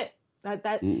that's it. That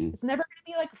Mm-mm. it's never going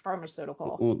to be like a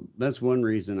pharmaceutical. Well, that's one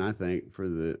reason I think for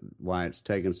the why it's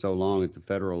taken so long at the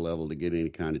federal level to get any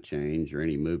kind of change or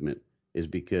any movement is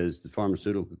because the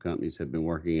pharmaceutical companies have been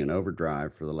working in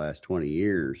overdrive for the last 20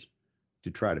 years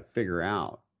to try to figure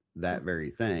out that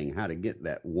very thing, how to get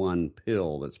that one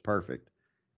pill that's perfect,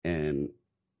 and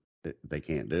they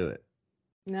can't do it.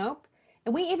 Nope.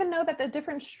 And we even know that the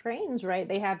different strains, right?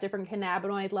 They have different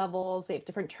cannabinoid levels, they have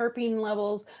different terpene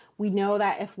levels. We know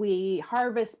that if we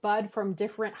harvest bud from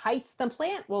different heights, the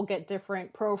plant will get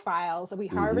different profiles. We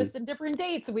Hmm. harvest at different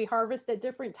dates, we harvest at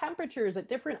different temperatures, at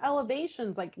different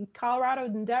elevations, like in Colorado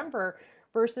and Denver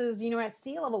versus, at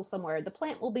sea level somewhere. The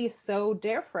plant will be so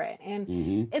different. And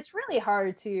Hmm. it's really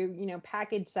hard to,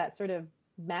 package that sort of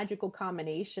magical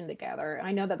combination together.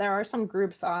 I know that there are some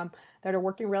groups that are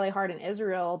working really hard in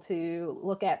Israel to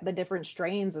look at the different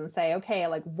strains and say, okay,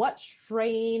 like what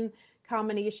strain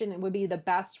combination would be the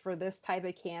best for this type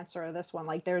of cancer or this one.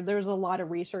 Like there's a lot of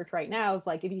research right now. It's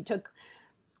like if you took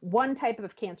one type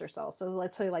of cancer cell, so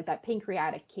let's say like that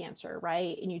pancreatic cancer,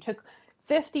 right? And you took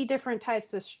 50 different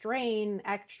types of strain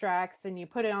extracts and you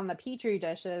put it on the petri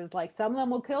dishes, like some of them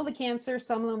will kill the cancer,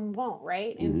 some of them won't,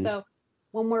 right? Mm-hmm. And so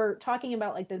when we're talking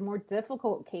about like the more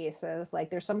difficult cases, like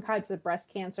there's some types of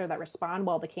breast cancer that respond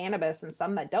well to cannabis and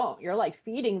some that don't. You're like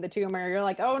feeding the tumor. You're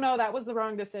like, oh no, that was the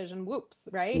wrong decision. Whoops,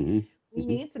 right? Mm-hmm. We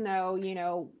need to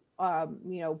know,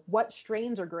 what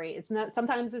strains are great. It's not,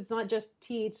 sometimes it's not just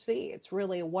THC. It's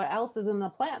really what else is in the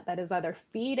plant that is either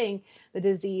feeding the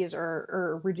disease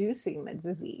or reducing the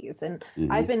disease. And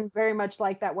I've been very much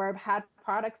like that, where I've had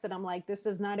products that I'm like, this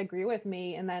does not agree with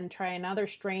me, and then try another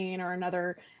strain or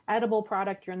another edible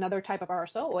product or another type of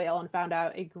RSO oil and found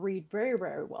out it agreed very,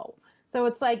 very well. So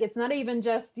it's like, it's not even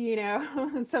just,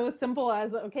 so simple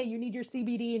as, okay, you need your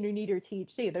CBD and you need your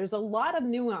THC. There's a lot of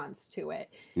nuance to it.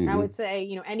 And I would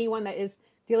say, anyone that is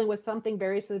dealing with something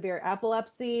very severe,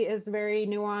 epilepsy is very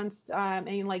nuanced,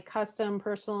 and like custom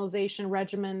personalization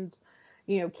regimens,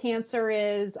 cancer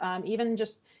is, even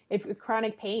just if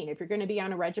chronic pain, if you're going to be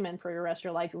on a regimen for the rest of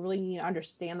your life, you really need to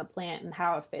understand the plant and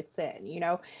how it fits in.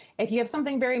 If you have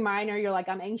something very minor, you're like,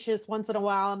 I'm anxious once in a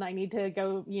while and I need to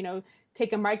go,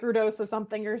 take a microdose of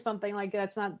something or something like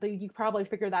that's not, you probably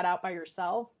figure that out by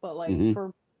yourself. But like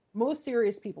for most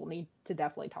serious people, need to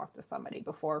definitely talk to somebody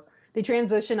before they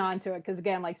transition onto it. Because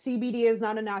again, like CBD is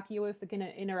not innocuous. It can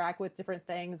interact with different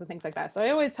things and things like that. So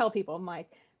I always tell people, I'm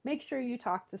like, make sure you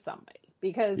talk to somebody,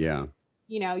 because,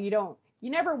 you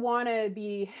never want to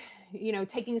be,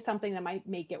 taking something that might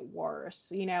make it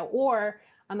worse, or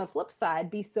on the flip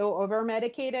side, be so over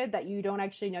medicated that you don't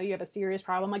actually know you have a serious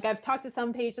problem. Like I've talked to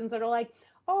some patients that are like,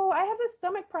 oh, I have this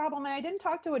stomach problem and I didn't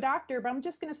talk to a doctor, but I'm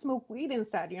just going to smoke weed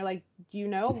instead. And you're like, do you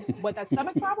know what that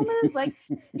stomach problem is? Like,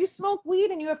 you smoke weed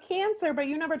and you have cancer, but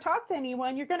you never talk to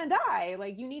anyone, you're going to die.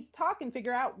 Like, you need to talk and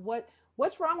figure out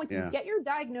what's wrong with you. Get your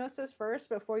diagnosis first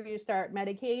before you start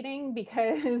medicating,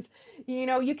 because,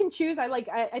 you can choose.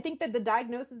 I think that the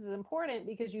diagnosis is important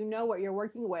because you know what you're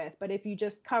working with. But if you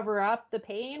just cover up the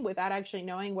pain without actually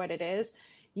knowing what it is,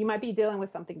 you might be dealing with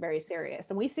something very serious.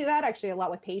 And we see that actually a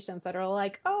lot with patients that are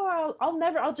like, oh,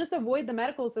 I'll just avoid the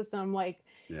medical system, like,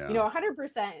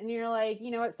 100%. And you're like,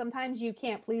 what, sometimes you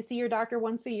can't. Please see your doctor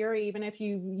once a year, even if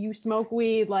you smoke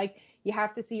weed. Like, you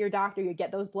have to see your doctor. You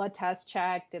get those blood tests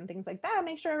checked and things like that.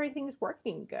 Make sure everything's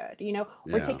working good,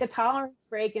 or take a tolerance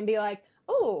break and be like,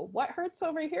 oh, what hurts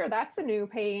over here? That's a new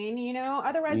pain,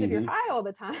 Otherwise, if you're high all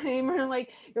the time or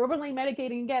like you're overly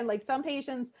medicating again, like some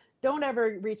patients don't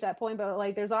ever reach that point, but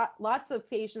like there's lots of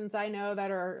patients I know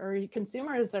that are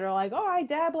consumers that are like, oh, I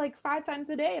dab like 5 times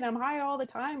a day and I'm high all the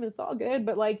time. It's all good.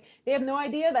 But like they have no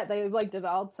idea that they've like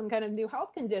developed some kind of new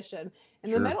health condition in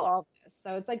the middle of this.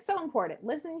 So it's like so important.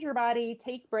 Listen to your body,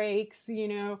 take breaks,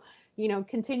 continue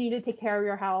to take care of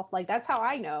your health. Like that's how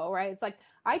I know, right? It's like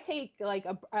I take like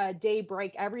a day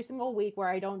break every single week where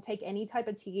I don't take any type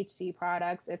of THC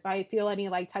products. If I feel any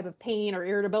like type of pain or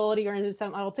irritability or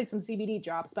anything, I'll take some CBD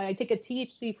drops, but I take a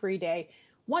THC free day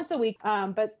once a week.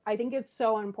 But I think it's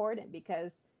so important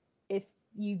because if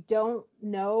you don't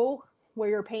know where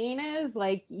your pain is,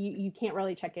 like you can't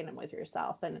really check in with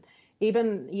yourself. And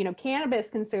even,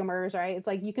 cannabis consumers, right? It's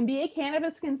like you can be a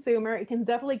cannabis consumer.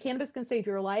 Cannabis can save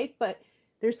your life, but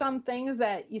there's some things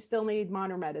that you still need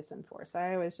modern medicine for. So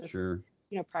I always just,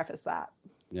 preface that.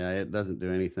 Yeah, it doesn't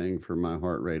do anything for my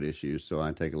heart rate issues. So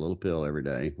I take a little pill every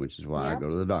day, which is why I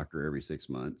go to the doctor every 6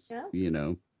 months,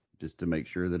 just to make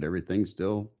sure that everything's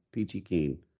still peachy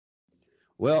keen.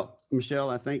 Well, Michelle,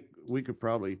 I think we could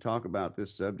probably talk about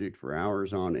this subject for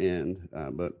hours on end,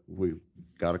 but we've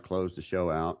got to close the show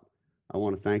out. I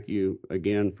want to thank you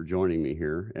again for joining me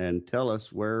here, and tell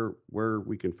us where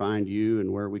we can find you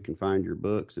and where we can find your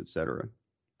books, etc.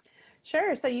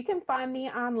 Sure. So you can find me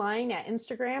online at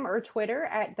Instagram or Twitter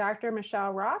at Dr.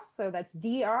 Michelle Ross. So that's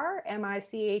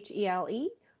DrMichele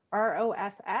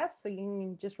ROSS. So you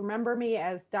can just remember me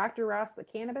as Dr. Ross, the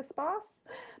cannabis boss.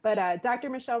 But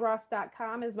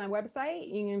drmichelleross.com is my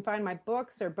website. You can find my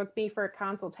books or book me for a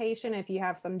consultation if you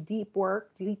have some deep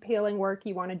healing work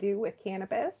you want to do with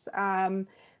cannabis.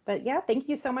 But yeah, thank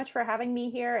you so much for having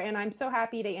me here. And I'm so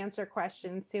happy to answer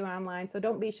questions too online. So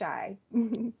don't be shy.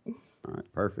 All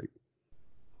right, perfect.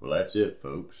 Well, that's it,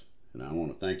 folks. And I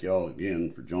want to thank you all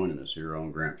again for joining us here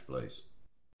on Gramps Place.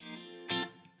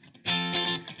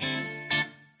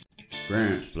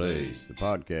 Gramps Place, the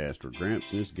podcast where Gramps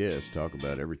and his guests talk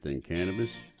about everything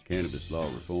cannabis, cannabis law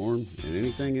reform, and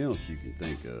anything else you can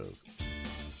think of.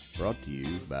 Brought to you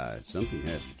by Something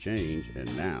Has to Change,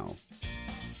 and now,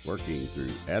 working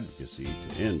through advocacy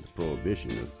to end the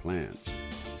prohibition of plants.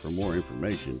 For more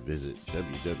information, visit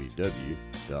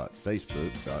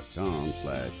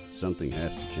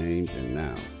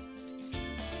www.facebook.com/somethinghastoChangeandNow.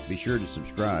 Be sure to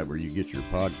subscribe where you get your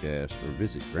podcast or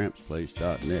visit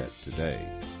GrampsPlace.net today.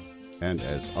 And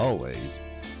as always,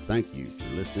 thank you for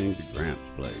listening to Gramps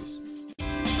Place.